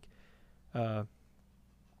it, like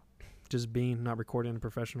just being not recorded in a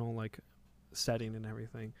professional like setting and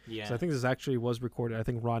everything. Yeah. So I think this actually was recorded. I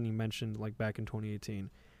think Rodney mentioned like back in 2018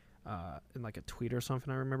 in like a tweet or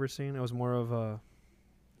something I remember seeing. It was more of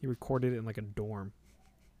he recorded it in like a dorm.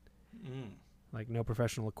 Like no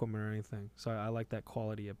professional equipment or anything. So I like that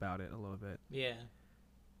quality about it a little bit.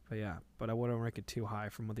 Yeah. But I wouldn't rank it too high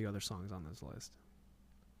from the other songs on this list.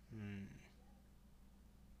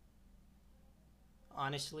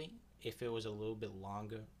 Honestly, if it was a little bit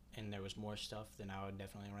longer and there was more stuff, then I would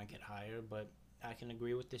definitely rank it higher, but I can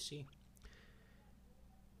agree with the C.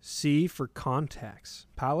 C for Contacts.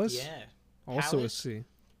 Palace? Yeah. Also Palace? a C.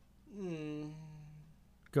 Mm,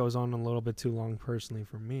 Goes on a little bit too long personally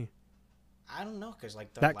for me. I don't know, because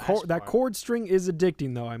like the That last that part- chord string is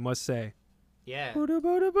addicting though, I must say. Yeah.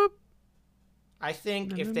 Boop. I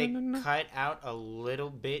think if they cut out a little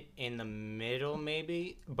bit in the middle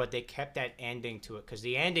maybe, but they kept that ending to it, because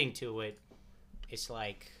the ending to it, it's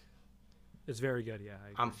like It's very good, yeah.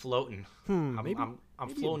 I'm floating. I'm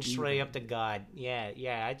floating B straight then. up to God.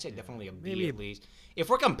 Yeah, I'd say definitely a B Maybe at least. If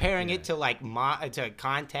we're comparing it to like to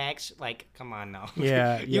Contacts, like come on now.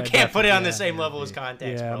 Yeah, you can't put it on the same level as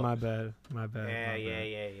Contacts, Yeah, bro. my bad. My bad.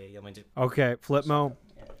 Yeah. I mean, Okay, Flipmo.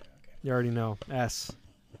 You already know. S.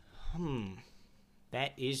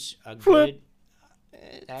 that is a Flip.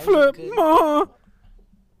 good. That is a good. Flipmo.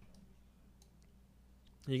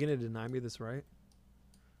 Are you gonna deny me this right?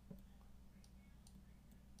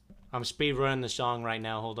 I'm speed running the song right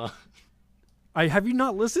now. Hold on. Have you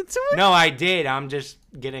not listened to it? No, I did. I'm just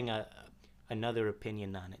getting another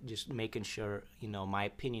opinion on it. Just making sure, my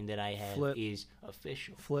opinion that I have Flip. is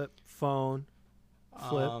official. Flip phone.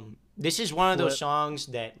 Flip. This is one of those Flip. songs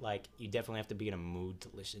that, like, you definitely have to be in a mood to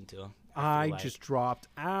listen to. I feel like. just dropped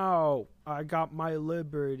out. I got my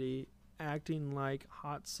liberty, acting like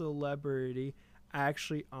hot celebrity.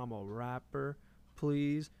 Actually, I'm a rapper.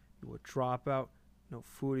 Please, you will drop out. No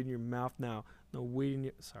food in your mouth now. No weed in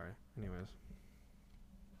your. Sorry. Anyways.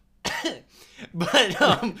 But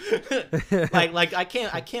like I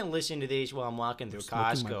can't listen to these while I'm walking through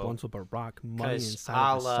Smoking my Costco blunts with a rock, money because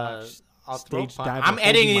inside of the sock. I'll throw Stage punch. dive I'm and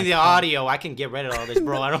editing holding the my cock. audio. I can get rid of all this,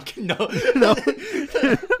 bro. I don't no. No,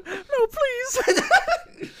 please.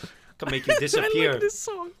 Can make you I disappear. like this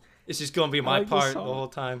song. This is gonna be my like this part the song. whole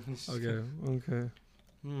time. Okay.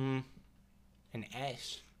 An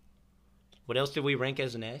S. What else did we rank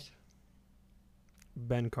as an S?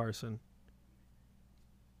 Ben Carson.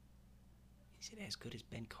 Is it as good as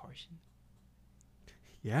Ben Carson?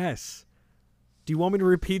 Yes. Do you want me to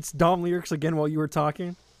repeat Dom lyrics again while you were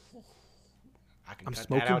talking? I'm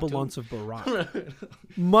smoking blunts of Barack.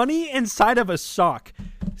 Money inside of a sock.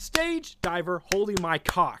 Stage diver holding my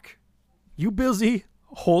cock. You busy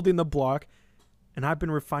holding the block. And I've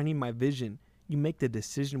been refining my vision. You make the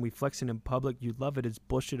decision. We flexing in public. You love it. It's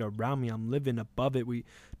bullshit around me. I'm living above it. We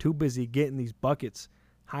too busy getting these buckets.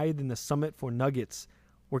 Higher than the summit for nuggets.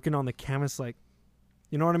 Working on the canvas like,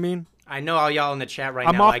 you know what I mean? I know all y'all in the chat right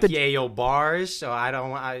I'm now off like, the- yeah, yo, bars. So I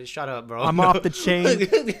don't. Shut up, bro. I'm off the chain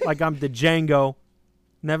like I'm the Django.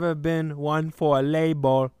 Never been one for a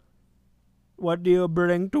label. What do you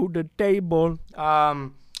bring to the table?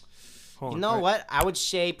 You know what? I would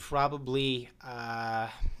say probably.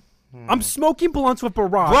 I'm smoking blunts with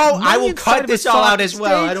Barack. Bro, I Money will inside cut of a this all sock out as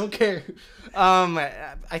well. I stage. don't care.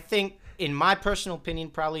 I think, in my personal opinion,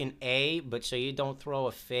 probably an A. But so you don't throw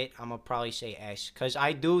a fit, I'm gonna probably say S, because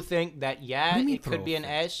I do think that it could be an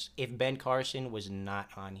S if Ben Carson was not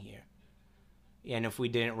on here, and if we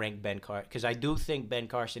didn't rank Ben Carson, because I do think Ben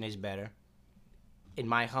Carson is better, in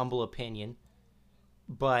my humble opinion.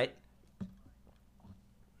 But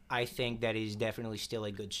I think that is definitely still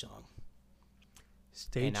a good song.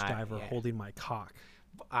 Stage diver holding my cock.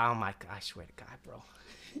 Oh my God, I swear to God, bro.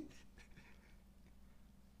 I'm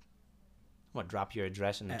gonna drop your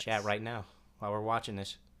address in the chat right now while we're watching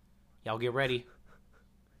this. Y'all get ready.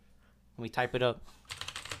 Let me type it up.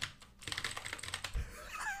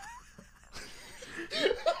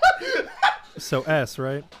 So S,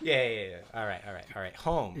 right? Yeah. All right.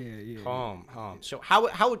 Home. Yeah. Home. So how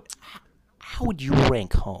would you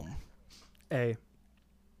rank Home? A.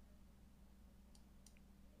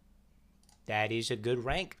 That is a good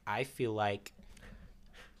rank. I feel like.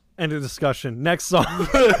 End of discussion. Next song.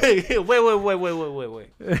 wait.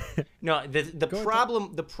 No,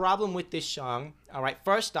 the problem with this song, all right,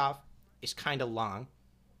 first off, it's kind of long.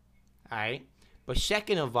 All right. But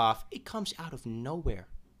second of all, it comes out of nowhere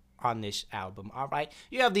on this album. All right.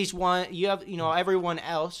 Everyone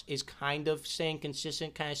else is kind of staying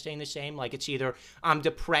consistent, kind of staying the same. Like it's either I'm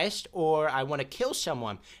depressed or I want to kill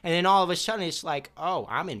someone. And then all of a sudden it's like, oh,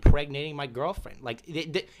 I'm impregnating my girlfriend. Like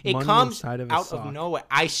it comes out of nowhere.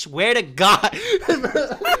 I swear to God.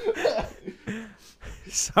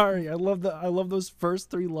 Sorry, I love those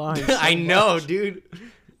first 3 lines. So I know, dude.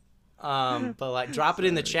 But like, drop it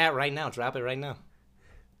in the chat right now. Drop it right now.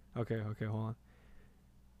 Okay, hold on.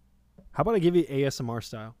 How about I give you ASMR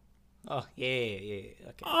style? Oh, yeah.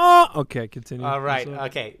 Okay. Okay, continue. All right.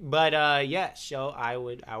 Okay. But yeah, so I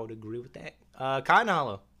would agree with that. Cotton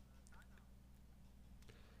Hollow.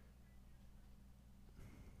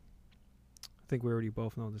 I think we already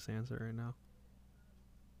both know this answer right now.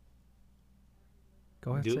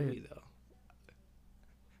 Go ahead, Do say we it. though?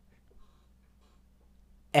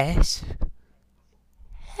 S.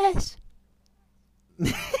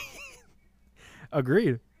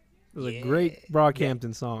 Agreed. It was a great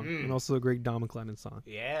Brockhampton song and also a great Don McLennan song.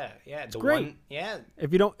 Yeah. It's great.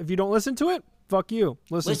 If you don't listen to it, fuck you.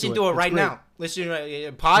 Listen to it right now. Listen.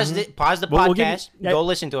 Pause the podcast. Go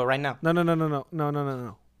listen to it right now.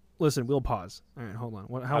 No. Listen, we'll pause. All right, hold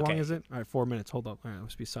on. How long is it? All right, 4 minutes. Hold up. All right,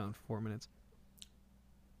 let's be silent for 4 minutes.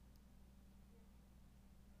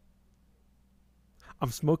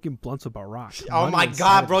 I'm smoking blunts with Barack. Oh my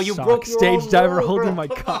God, bro! You broke your stage own diver rule, holding bro. my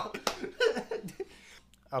cock.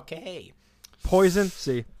 Okay. Poison.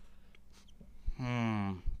 See.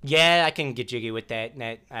 Yeah, I can get jiggy with that.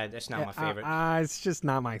 That's not my favorite. It's just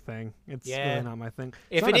not my thing. It's really not my thing.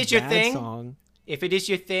 If it is your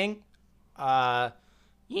thing,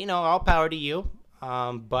 all power to you.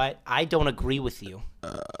 But I don't agree with you.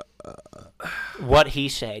 What he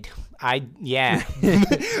said. Yeah.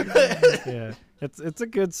 It's a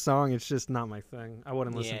good song. It's just not my thing. I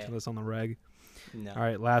wouldn't listen to this on the reg. No. All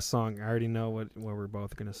right, last song. I already know what we're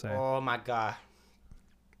both gonna say. Oh my God.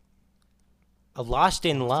 A Lost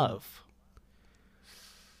in Love.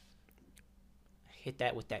 Hit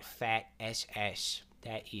that with that fat SS.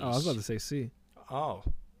 That is. Oh, I was about to say C. Oh.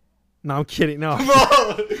 No, I'm kidding. No. Bro,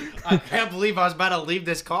 I can't believe I was about to leave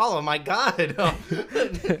this call. Oh my God.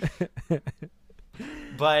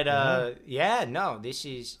 But no. This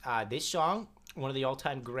is this song, one of the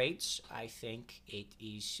all-time greats. I think it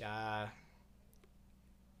is.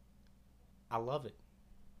 I love it.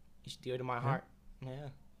 It's dear to my heart. Yeah.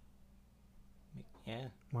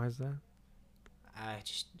 Why is that?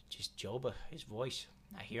 Just Joba, his voice.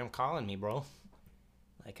 I hear him calling me, bro.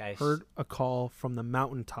 Like I heard a call from the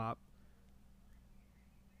mountaintop.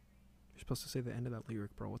 supposed to say the end of that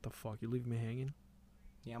lyric, bro. What the fuck? You leaving me hanging?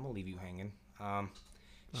 Yeah, I'm gonna leave you hanging.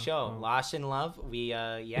 Lost in Love. We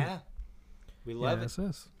we love it.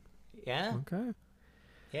 Yes. Yeah. Okay.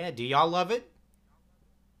 Yeah. Do y'all love it?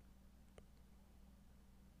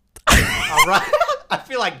 All right. I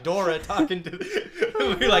feel like Dora talking to.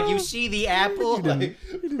 We're like, you see the apple? You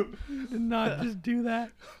did not just do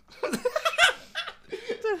that.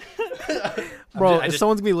 Bro, if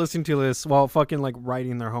someone's gonna be listening to this while fucking like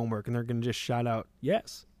writing their homework and they're gonna just shout out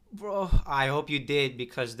yes. Bro, I hope you did,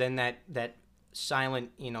 because then that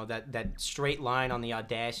silent, that straight line on the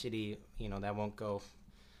Audacity, that won't go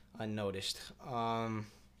unnoticed. All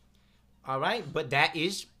right, but that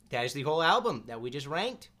is the whole album that we just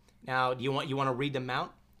ranked. Now, you want to read them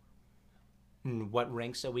out? What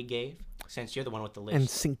ranks that we gave? Since you're the one with the list. And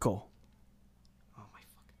cinco. Oh my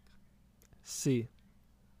fucking god. C.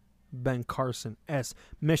 Ben Carson. S.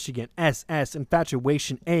 Michigan. S.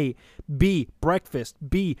 Infatuation. A. B. Breakfast.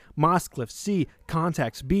 B. Mosscliff. C.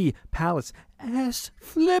 Contacts. B. Palace. S.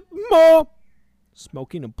 Flip more.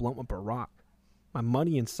 Smoking a blunt with Barack. My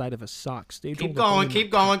money inside of a sock. Stage keep going.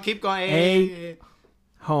 A.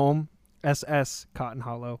 Home. SS. Cotton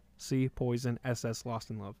Hollow. C. Poison. SS.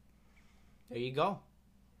 Lost in Love. There you go.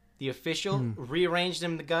 The official Rearrange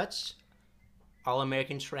Them the Guts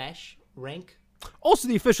All-American Trash rank. Also,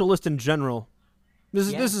 the official list in general. This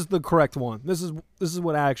is the correct one. This is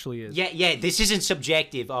what actually is. Yeah. This isn't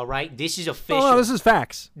subjective. All right. This is official. Oh, no, this is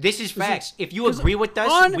facts. This is facts. If you agree with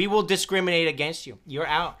us, we will discriminate against you. You're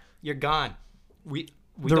out. You're gone. We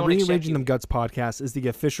the don't Rearranging Them Guts podcast is the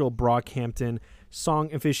official Brockhampton song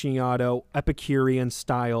aficionado Epicurean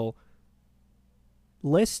style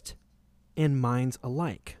list and minds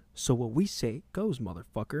alike. So what we say goes,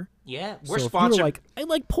 motherfucker. Yeah, we're so sponsored. If you're like, I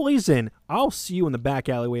like Poison, I'll see you in the back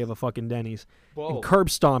alleyway of a fucking Denny's and curb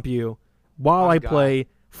stomp you while I play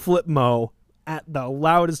Flip Mo at the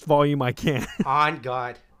loudest volume I can. On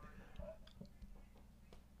God.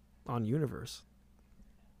 On Universe.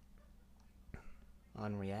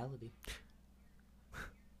 On reality.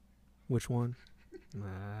 Which one?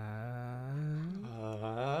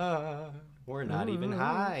 We're not even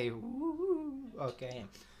high. Woo. Okay.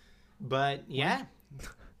 But, yeah.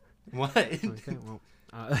 What? Okay, well.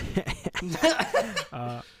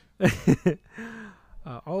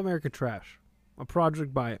 All American Trash. A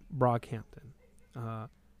project by Brockhampton.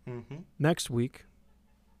 Next week,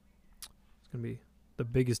 it's going to be the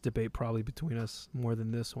biggest debate probably between us, more than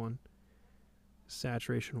this one.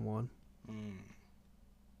 Saturation 1.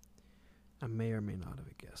 I may or may not have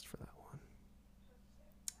a guest for that one.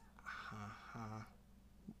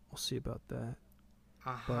 We'll see about that.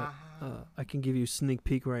 But I can give you a sneak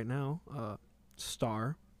peek right now.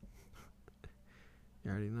 Star.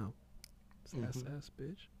 You already know. It's SS,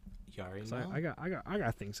 bitch. You already know. I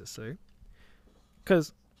got things to say.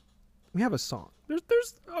 Cause we have a song.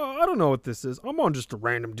 There's I don't know what this is. I'm on just a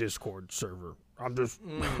random Discord server. I'm just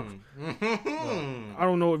I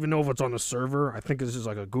don't even know if it's on the server. I think this is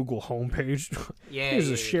like a Google homepage. Yeah. This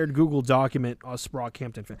is a shared Google document, us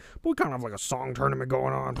Brockhampton fan. But we kind of have like a song tournament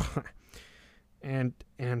going on. and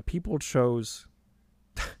people chose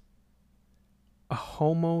a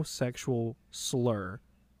homosexual slur.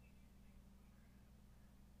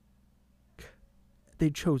 They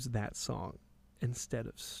chose that song instead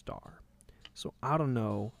of Star. So I don't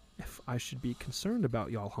know if I should be concerned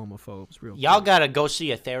about y'all homophobes. Y'all gotta go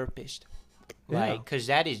see a therapist. Yeah. Cause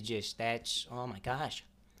that's oh my gosh.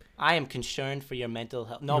 I am concerned for your mental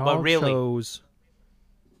health. No, y'all but really.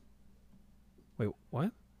 Wait,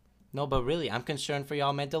 what? No, but really, I'm concerned for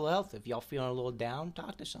y'all mental health. If y'all feeling a little down,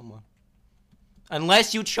 talk to someone.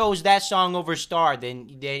 Unless you chose that song over Star, then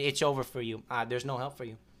it's over for you. There's no help for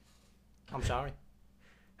you. I'm sorry.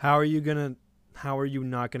 How are you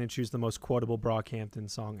not gonna choose the most quotable Brockhampton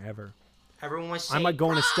song ever? Everyone was saying, I'm like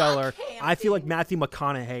going to Stellar. I feel like Matthew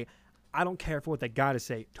McConaughey. I don't care for what they gotta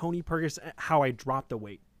say. Tony Perkins, how I dropped the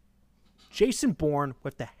weight. Jason Bourne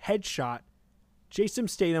with the headshot. Jason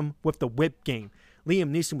Statham with the whip game.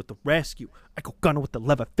 Liam Neeson with the rescue. Michael Gunner with the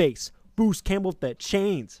leather face. Bruce Campbell with the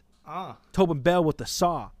chains. Tobin Bell with the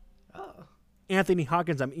saw. Anthony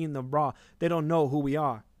Hopkins, I'm eating the raw. They don't know who we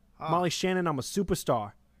are. Molly Shannon, I'm a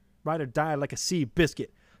superstar. Ride or die like a sea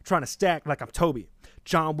biscuit. Trying to stack like I'm Toby.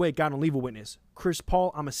 John Wick, I don't leave a witness. Chris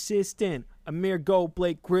Paul, I'm assistant. Amir Gold,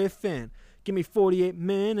 Blake Griffin. Give me 48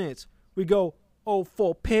 minutes. We go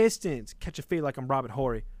 0-4 Pistons. Catch a fade like I'm Robert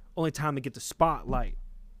Horry. Only time to get the spotlight.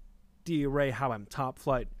 D-Ray, how I'm top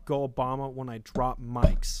flight. Go Obama when I drop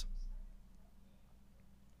mics.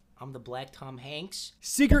 I'm the Black Tom Hanks.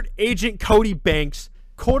 Secret Agent Cody Banks.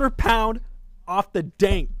 Quarter pound off the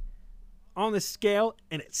dank. on the scale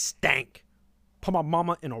and it stank. Put my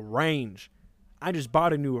mama in a range. I just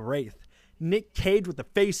bought a new Wraith. Nick Cage with the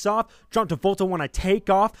face off. John Travolta when I take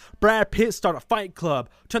off. Brad Pitt start a fight club.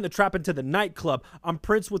 Turn the trap into the nightclub. I'm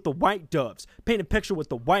Prince with the white doves. Paint a picture with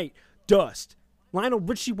the white dust. Lionel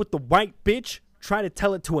Richie with the white bitch. Try to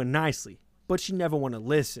tell it to her nicely, but she never want to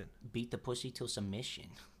listen. Beat the pussy till submission.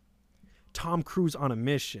 Tom Cruise on a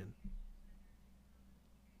mission.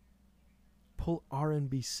 Pull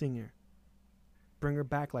R&B singer. Bring her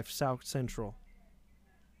back like South Central.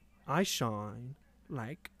 I shine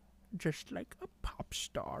just like a pop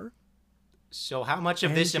star. So how much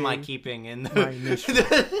of this am I keeping in My initial.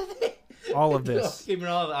 All of this. Keeping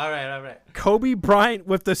all right. Kobe Bryant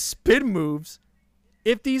with the spin moves.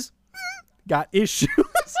 If these got issues.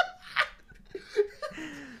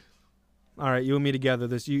 All right, you and me together.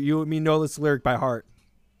 This you and me know this lyric by heart.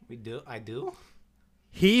 We do. I do.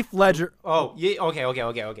 Heath Ledger. Oh, yeah.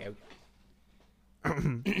 Okay.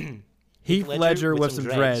 Heath Ledger with some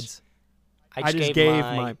dreads. I just gave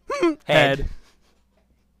my head.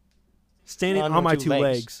 Standing on my two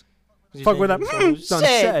legs. Fuck with that son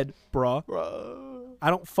said, bruh. I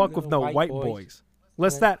don't fuck with no white boys.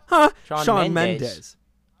 Less that, Shawn Mendes.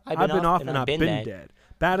 I've been off and I've been dead.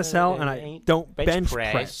 Bad as hell and I don't bench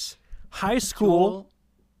press. High school,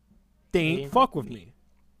 they ain't fuck with me.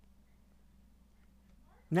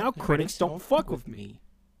 Now critics don't fuck with me.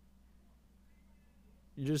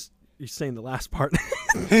 You're saying the last part.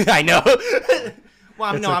 I know.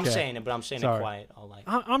 Well, It's I'm okay. saying it, but I'm saying Sorry. it quiet. All like.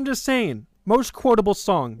 I'm just saying, most quotable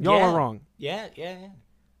song. Y'all are wrong. Yeah.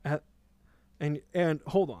 And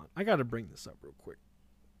hold on, I gotta bring this up real quick.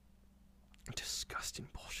 Disgusting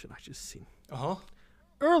bullshit I just seen.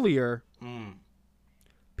 Earlier,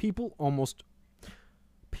 people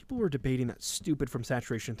were debating that Stupid from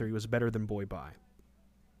Saturation Theory was better than Boy Bye.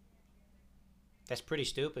 That's pretty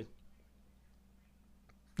stupid.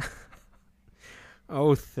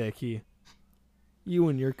 Oh, Thicky. You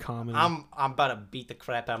and your comedy. I'm about to beat the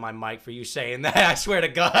crap out of my mic for you saying that. I swear to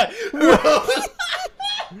God.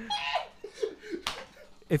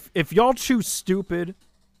 If y'all choose Stupid,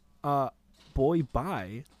 Boy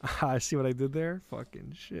Bye. I see what I did there?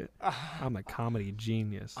 Fucking shit. I'm a comedy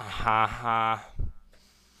genius. All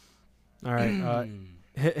right,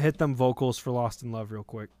 hit them vocals for Lost in Love real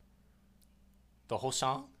quick. The whole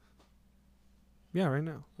song? Yeah, right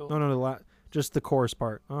now. Cool. No, just the chorus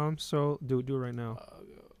part. So do it right now.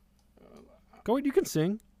 Go ahead, you can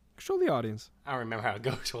sing. Show the audience. I don't remember how it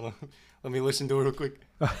goes. Hold on. Let me listen to it real quick.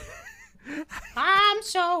 I'm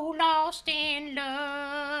so lost in love.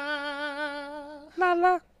 La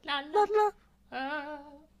la La la la. la.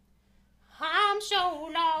 I'm so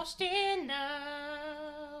lost in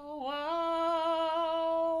love. Whoa,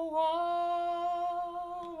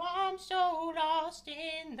 whoa. I'm so lost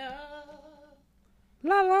in love.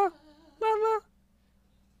 La la la la.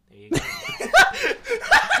 There you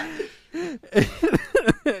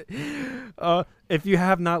go. If you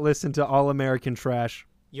have not listened to All American Trash,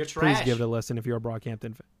 You're trash. please give it a listen if you're a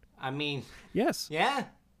Brockhampton fan. I mean, Yes. yeah.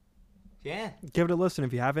 Give it a listen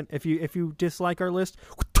if you haven't. If you dislike our list,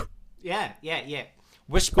 Yeah.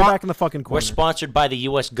 go back in the fucking corner. We're sponsored by the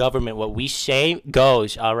U.S. government. What we say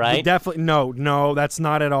goes, all right? Definitely no, that's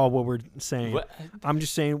not at all what we're saying. What? I'm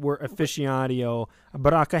just saying we're aficionado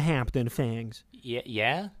Brockhampton fans.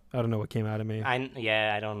 Yeah? I don't know what came out of me.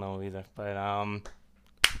 I don't know either. But,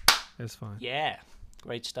 It's fine. yeah.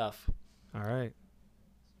 Great stuff. All right.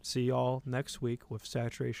 See y'all next week with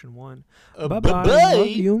Saturation 1. Bye-bye. Bye-bye. Love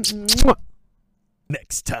you. Mwah.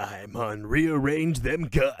 Next time on Rearrange Them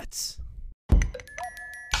Guts.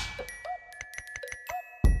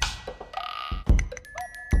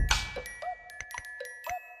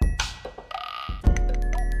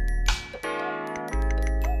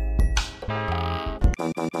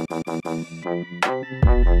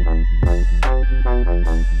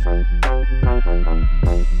 Thank you.